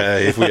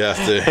 Okay, if we have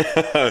to.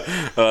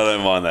 I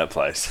don't mind that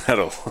place at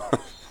all.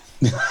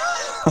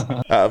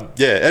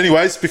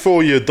 Anyways,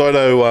 before your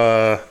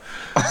Dodo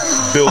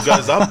bill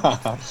goes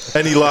up,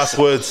 any last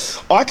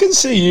words? I can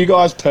see you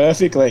guys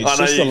perfectly. It's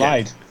just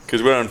delayed.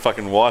 Because we're on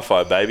fucking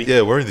Wi-Fi, baby.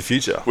 Yeah, we're in the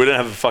future. We don't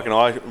have a fucking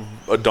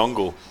a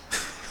dongle.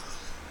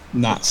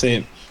 Nah,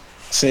 see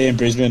you in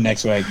Brisbane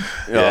next week.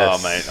 Yes.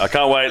 Oh, mate. I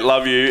can't wait.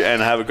 Love you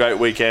and have a great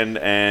weekend,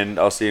 and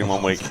I'll see you in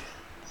 1 week.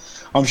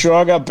 I'm sure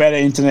I got better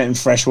internet in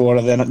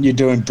Freshwater than you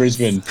do in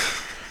Brisbane.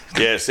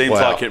 Yeah, seems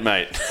like it,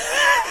 mate.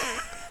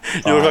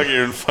 You look like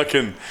you're in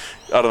fucking,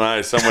 I don't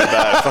know, somewhere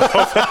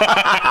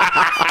bad.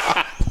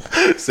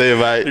 See you,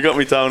 mate. You got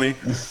me, Tony.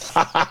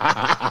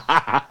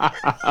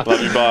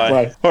 Love you, bye.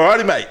 Right.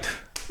 Alrighty, mate.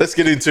 Let's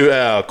get into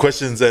our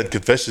questions and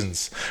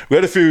confessions. We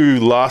had a few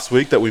last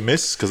week that we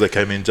missed because they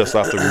came in just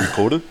after we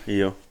recorded.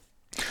 Yeah.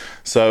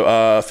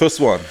 So, first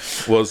one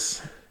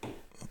was,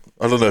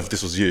 I don't know if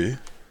this was you,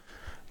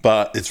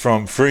 but it's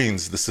from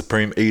Friends, the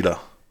Supreme Eater.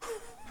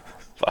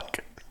 Fuck.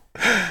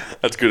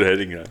 That's good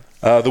heading,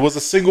 though. There was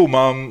a single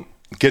mum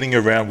getting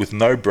around with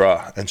no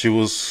bra, and she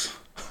was...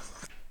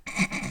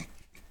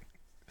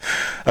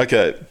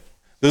 Okay.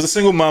 There's a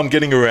single mum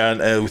getting around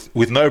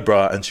with no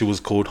bra, and she was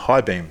called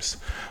High Beams.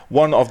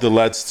 One of the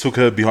lads took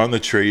her behind the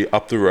tree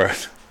up the road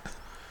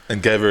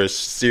and gave her a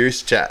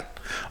serious chat,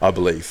 I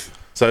believe.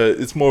 So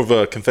it's more of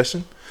a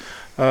confession.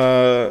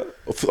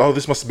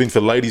 This must have been for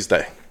Ladies'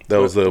 Day. That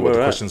was what the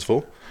question's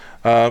for.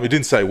 It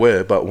didn't say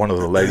where, but one of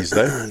the Ladies'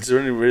 Day. Is there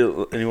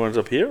anyone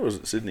up here, or is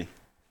it Sydney?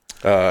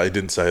 It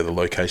didn't say the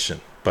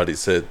location, but it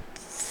said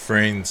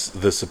Friends,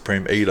 the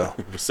Supreme Eater.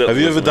 Have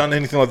you ever done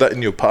anything like that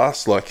in your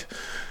past, like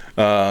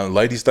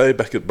Ladies' Day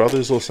back at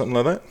Brothers or something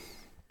like that?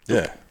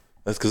 Yeah,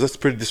 that's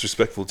pretty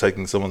disrespectful,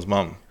 taking someone's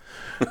mum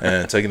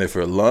and taking her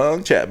for a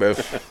long chat, bro.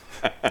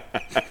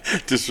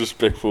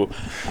 Disrespectful.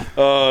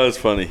 Oh, that's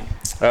funny.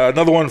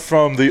 Another one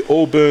from the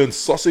Auburn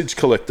Sausage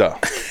Collector.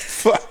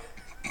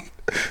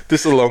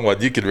 This is a long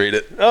one. You can read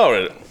it. I'll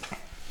read it.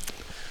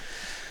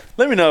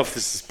 Let me know if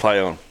this is play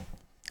on.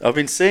 I've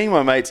been seeing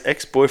my mate's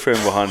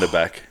ex-boyfriend behind her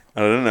back,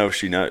 and I don't know if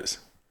she knows.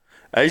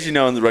 As you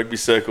know, in the rugby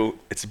circle,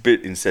 it's a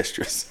bit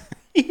incestuous.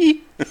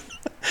 I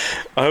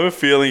have a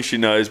feeling she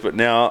knows, but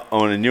now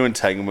I'm in a new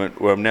entanglement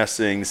where I'm now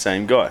seeing the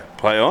same guy.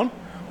 Play on,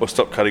 or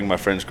stop cutting my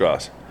friend's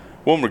grass.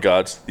 Warm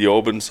regards, the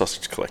Auburn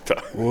sausage collector.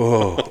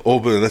 Whoa,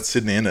 Auburn, that's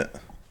Sydney, isn't it?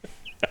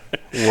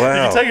 You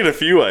Wow. can take it a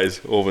few ways,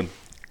 Auburn.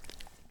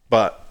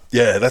 But,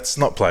 yeah, that's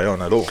not play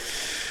on at all.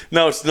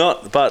 No, it's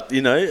not. But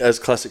you know, as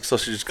classic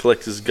sausage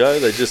collectors go,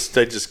 they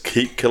just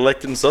keep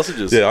collecting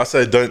sausages. Yeah, I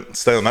say don't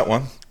stay on that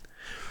one.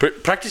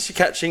 Practice your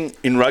catching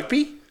in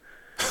rugby,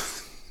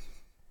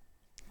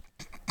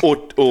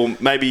 or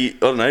maybe I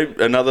don't know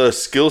another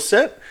skill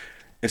set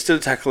instead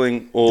of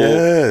tackling or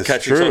Yeah, it's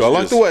catching true. sausages. I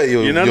like the way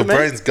your You know what I mean?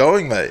 brain's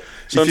going, mate.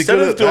 So If you're instead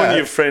good of at doing that-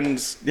 your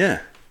friends, Yeah.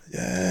 you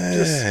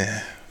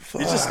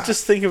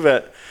just think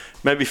about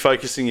maybe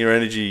focusing your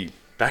energy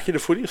back into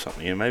footy or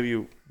something, and maybe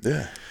you,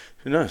 Yeah.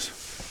 who knows?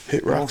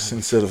 Hit rocks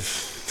instead of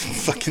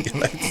fucking your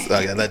mates.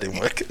 Okay, that didn't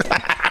work.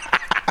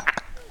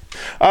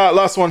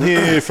 Last one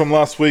here from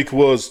last week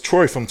was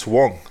Troy from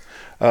Toowong.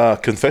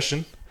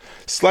 Confession.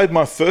 Slayed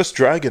my first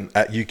dragon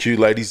at UQ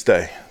Ladies'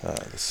 Day.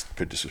 That's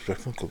pretty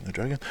disrespectful, calling me a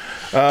dragon.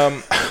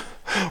 Well,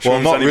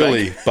 Sean not Sunny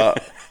really,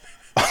 but...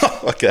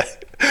 okay.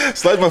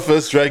 Slayed my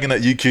first dragon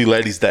at UQ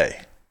Ladies'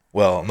 Day.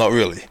 Well, not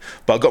really.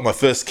 But I got my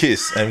first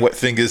kiss and wet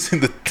fingers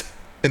in the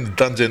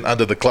dungeon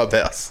under the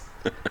clubhouse.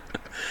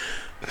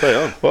 Play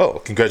on. Well,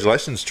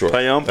 congratulations, Troy.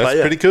 Play on, That's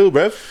player. pretty cool,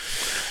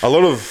 bruv. A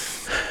lot of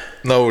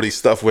naughty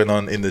stuff went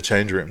on in the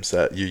change rooms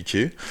at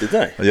UQ. Did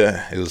they?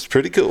 Yeah, it was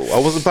pretty cool. I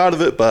wasn't part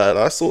of it, but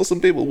I saw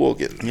some people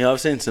walking. Yeah,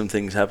 I've seen some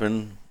things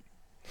happen.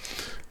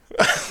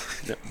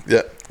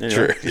 Yeah,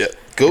 true. Yeah,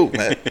 cool,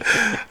 man.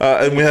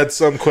 And we had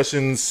some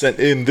questions sent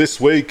in this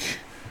week.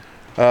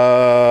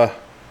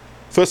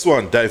 First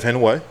one, Dave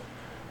Henway.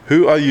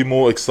 Who are you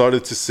more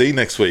excited to see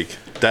next week?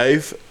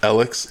 Dave,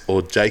 Alex,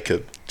 or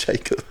Jacob?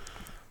 Jacob.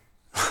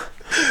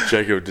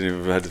 Jacob didn't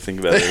even have to think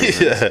about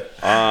that.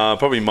 Yeah.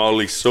 Probably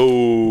Molly.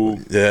 So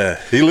Yeah,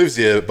 he lives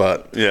here,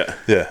 but yeah.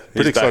 yeah, pretty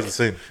He's excited back. to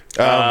see him.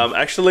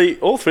 Actually,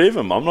 all three of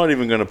them. I'm not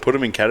even going to put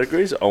them in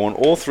categories. I want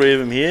all three of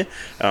them here,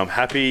 and I'm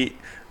happy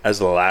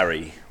as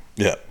Larry.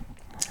 Yeah.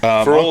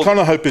 For all- I'm kind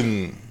of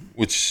hoping,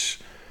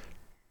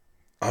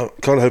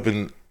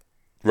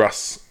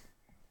 Russ,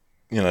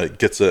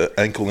 gets an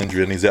ankle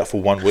injury and he's out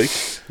for 1 week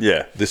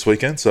Yeah, this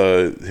weekend.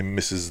 So he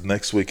misses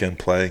next weekend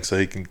playing so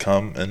he can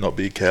come and not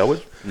be a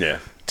coward. yeah.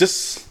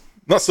 Just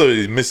not so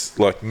he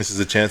misses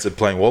a chance at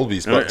playing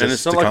Wallabies. But And just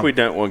it's not to like come. we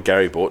don't want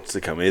Gary Bortz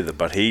to come either,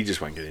 but he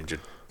just won't get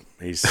injured.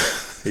 He's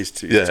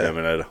too Yeah.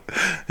 Terminator.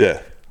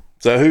 Yeah.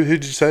 So who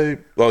did you say?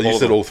 Well, you All of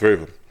said them. all three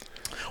of them.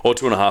 Or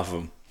 2.5 of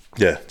them.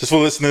 Yeah. Just for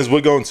listeners,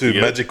 we're going to You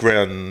get it? Magic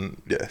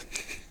Round. Yeah.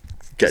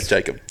 Get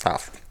Jacob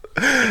half.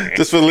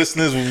 Just for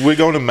listeners, we're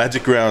going to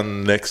Magic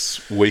Round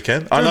next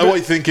weekend. I know what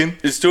you're thinking.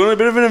 It's doing a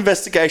bit of an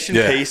investigation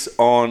Yeah. piece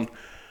on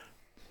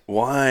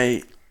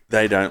why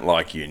they don't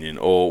like Union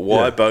or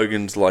why Yeah.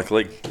 Bogans like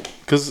League.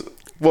 Because,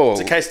 well, It's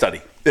a case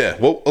study. yeah,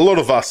 well, a lot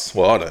of us,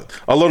 well, I don't.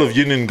 A lot of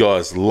Union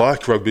guys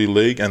like rugby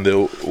league, and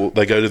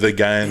they go to their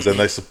games and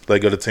they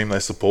got a team they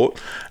support,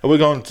 and we're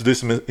going to do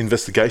some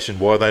investigation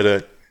why they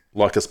don't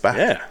like us back.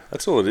 Yeah,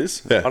 that's all it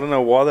is. Yeah. I don't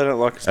know why they don't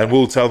like us. And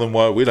we'll tell them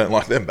why we don't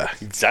like them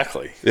back.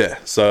 Exactly. Yeah.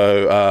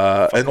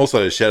 So, and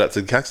also shout out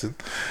to Caxton,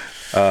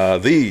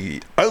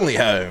 the only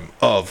home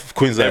of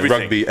Queensland Everything.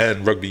 rugby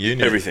and rugby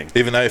union. Everything.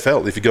 Even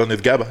AFL. If you're going to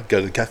the Gabba,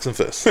 go to Caxton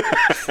first.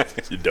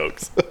 You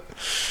dogs.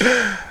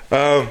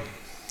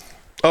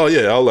 Oh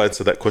yeah, I'll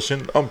answer that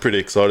question. I'm pretty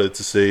excited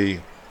to see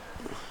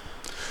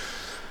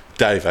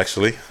Dave.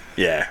 Actually,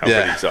 Yeah, I'm Yeah.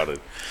 pretty excited.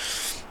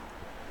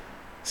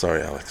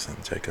 sorry, Alex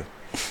and Jacob.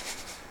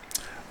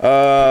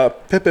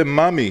 Pepe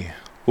Mami,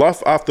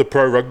 life after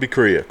pro rugby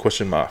career?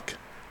 Question mark.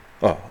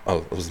 Oh,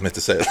 I was meant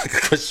to say it like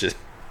a question.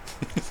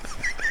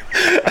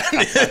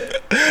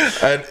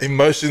 And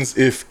emotions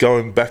if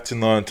going back to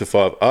 9 to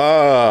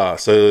 5.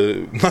 So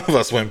none of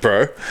us went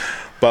pro,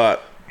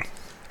 but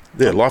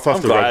yeah, life I'm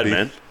after glad, rugby.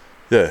 man,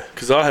 Yeah,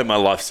 because I had my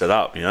life set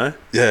up, yeah,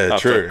 after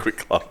true. a quick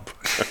club.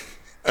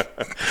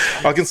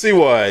 I can see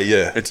why.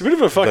 Yeah, It's a bit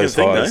of a fucking Those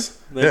thing, highs.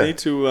 though. They Yeah. need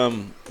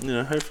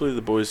to, hopefully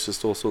the boys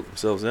just all sort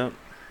themselves out.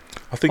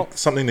 I think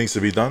something needs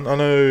to be done. I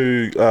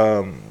know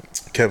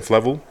Cam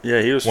Flavel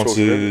Yeah, he was wants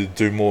talking to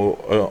do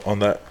more on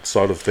that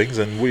side of things,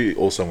 and we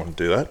also want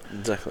to do that.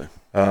 exactly.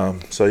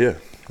 So yeah,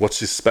 watch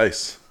this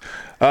space.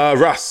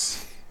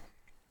 Russ,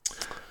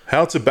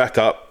 how to back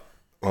up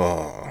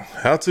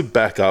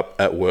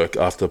at work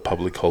after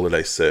public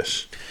holiday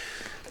sesh?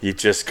 You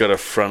just got to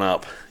front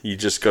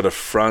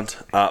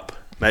up.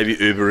 Maybe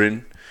Uber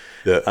in.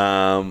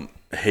 Yeah,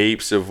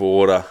 Heaps of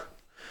water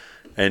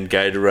and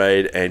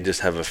Gatorade, and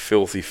just have a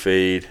filthy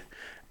feed.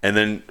 And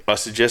then I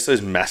suggest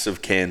those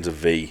massive cans of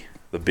V,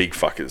 the big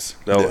fuckers.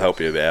 They'll Yeah. help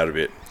you out a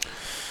bit.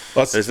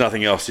 That's- There's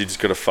nothing else. You just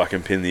got to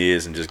fucking pin the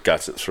ears and just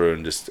guts it through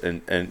and just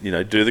and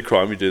do the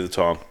crime, you do the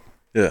time.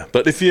 yeah.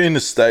 But if you're in a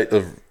state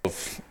of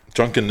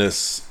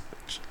drunkenness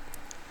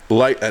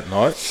late at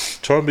night,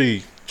 try and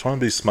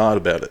be smart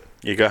about it.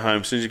 You go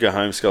home. As soon as you go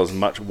home, scull as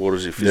much water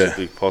as you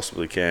physically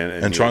possibly can.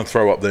 And try and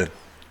throw up then.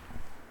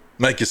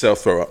 Make yourself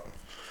throw up.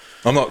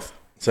 I'm not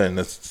saying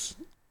that's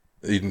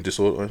eating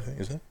disorder or anything,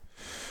 is it?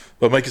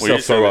 But make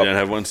yourself throw up. You don't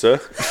have one, sir.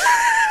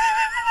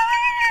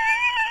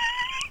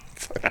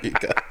 Fuck you,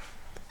 guy.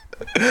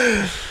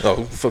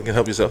 Oh, fucking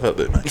help yourself out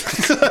there, mate.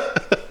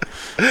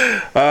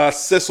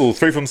 Cecil,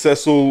 3 from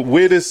Cecil.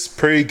 Weirdest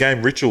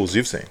pre-game rituals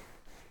you've seen?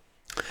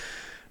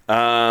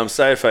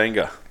 Saya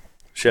Fainga.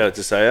 Shout out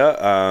to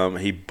Saya.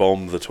 He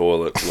bombed the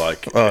toilet it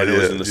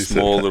was in a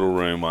small little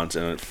room once,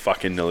 and it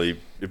fucking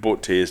it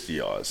brought tears to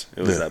your eyes.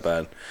 It was that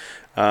bad.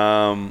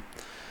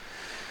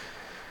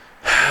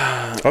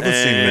 I haven't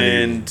seen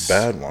many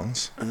bad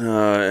ones.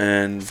 No,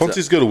 and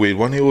Fonzie's got a weird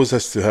one. He always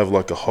has to have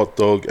like a hot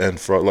dog and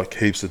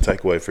heaps of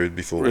takeaway food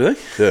before. Really?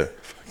 Yeah.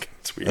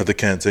 It's weird. At the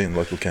canteen,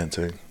 local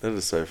canteen. That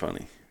is so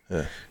funny.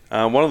 Yeah.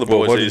 One of the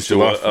boys I used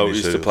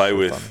to play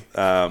with,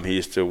 funny? he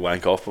used to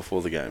wank off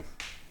before the game,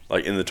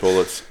 like in the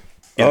toilets.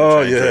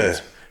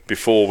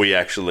 Before we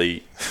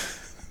actually,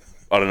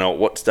 I don't know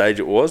what stage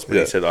it was, but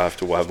he said I have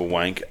to have a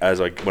wank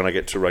when I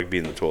get to rugby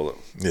in the toilet.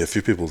 Yeah, a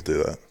few people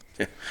do that.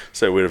 Yeah.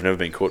 So we'd have never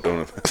been caught doing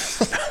it.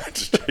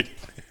 Just joking.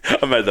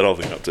 I made that whole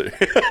thing up too.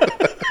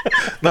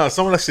 No,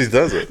 someone actually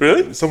does it.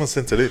 Really? Someone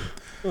sent it in.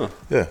 Oh,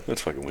 yeah.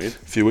 That's fucking weird.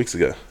 A few weeks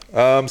ago.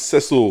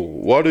 Cecil,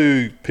 why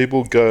do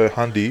people go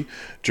hundy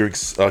during...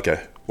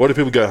 Okay. Why do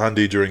people go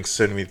hundy during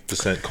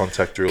 70%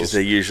 contact drills? Because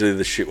they're usually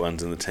the shit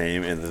ones in the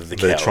team and they're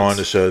They're trying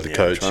to show the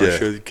coach, trying to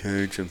show the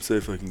coach I'm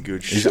so fucking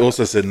good. He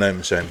also said name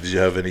and shame. Did you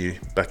have any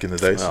back in the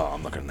days? Oh,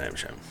 I'm not going to name and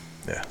shame.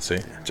 Yeah, see?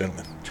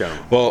 Gentlemen.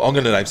 Well, I'm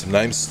going to name some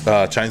names.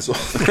 Chainsaw.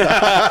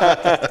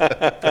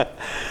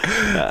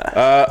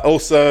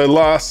 Also,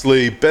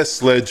 lastly, best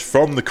sledge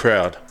from the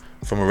crowd.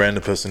 From a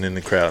random person in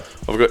the crowd.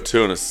 I've got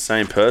 2 and it's the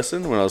same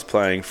person. When I was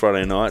playing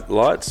Friday Night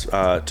Lights,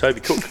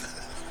 Toby Cook.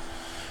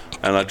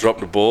 And I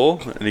dropped the ball,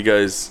 and he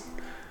goes,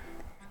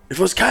 "If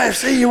it was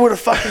KFC, you would have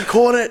fucking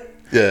caught it."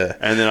 Yeah.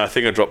 And then I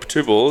think I dropped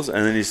 2 balls,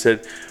 and then he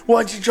said,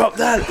 "Why'd you drop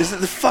that? Is it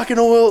the fucking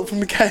oil from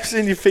the KFC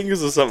in your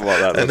fingers or something like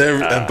that?"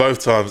 And both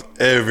times,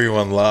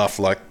 everyone laughed.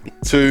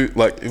 It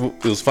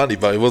was funny,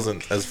 but it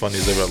wasn't as funny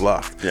as everyone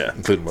laughed. Yeah.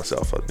 Including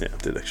myself. I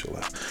did actually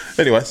laugh.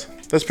 Anyways,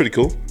 that's pretty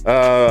cool.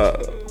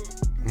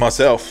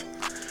 Myself,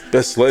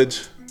 best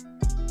sledge.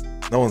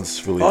 No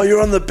one's really... Oh, you're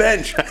on the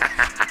bench.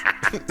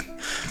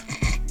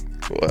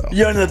 Wow.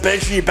 You're on the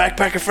bench and your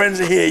backpacker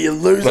friends are here, you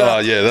loser. Oh,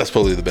 yeah, that's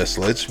probably the best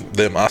sledge.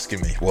 Them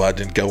asking me why I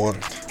didn't go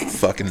on.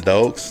 Fucking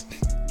dogs.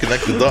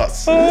 Connect the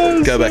dots.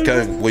 Go back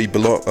home where you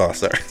belong. Oh,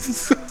 sorry.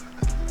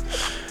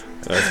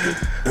 That's good.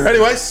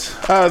 Anyways,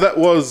 that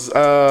was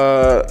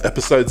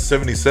episode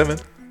 77.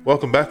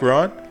 Welcome back,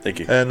 Ryan. Thank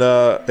you. And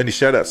any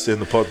shout-outs in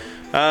the pod?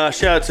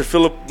 Shout out to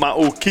Philip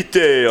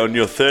Maukite on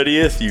your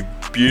 30th, you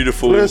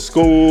beautiful... Let's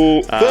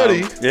go.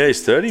 30? Yeah,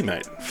 he's 30,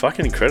 mate.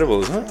 Fucking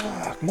incredible, isn't it?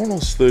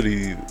 Mono's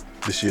 30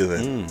 this year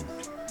then.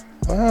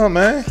 Wow,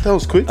 man. That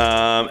was quick.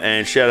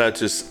 And shout out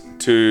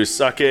to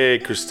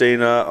Sake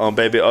Christina on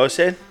Baby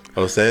Osen.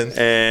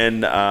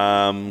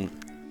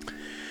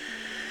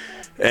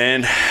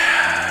 And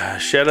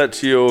shout out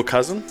to your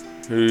cousin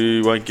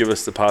who won't give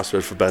us the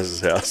password for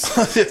Baz's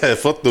house. Yeah,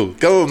 fuck no.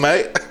 Go on,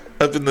 mate.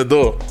 Open the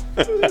door.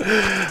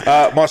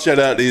 My shout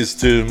out is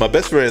to my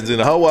best friends in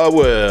the whole wide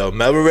world,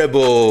 Melbourne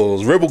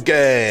Rebels, Rebel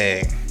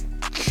Gang.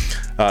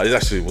 It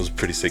actually was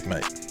pretty sick,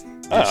 mate.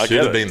 You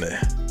should have been there.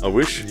 I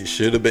wish. You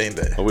should have been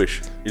there. I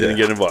wish. You didn't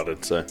get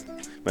invited, so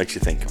makes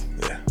you think.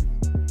 Yeah.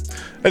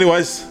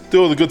 Anyways,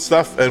 do all the good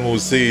stuff, and we'll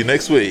see you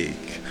next week.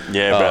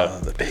 Yeah, bro.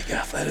 The Big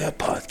Athletic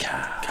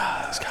Podcast.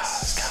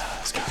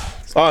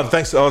 And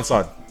thanks to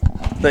Ironside.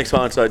 Thanks,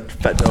 Ironside,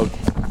 fat dog.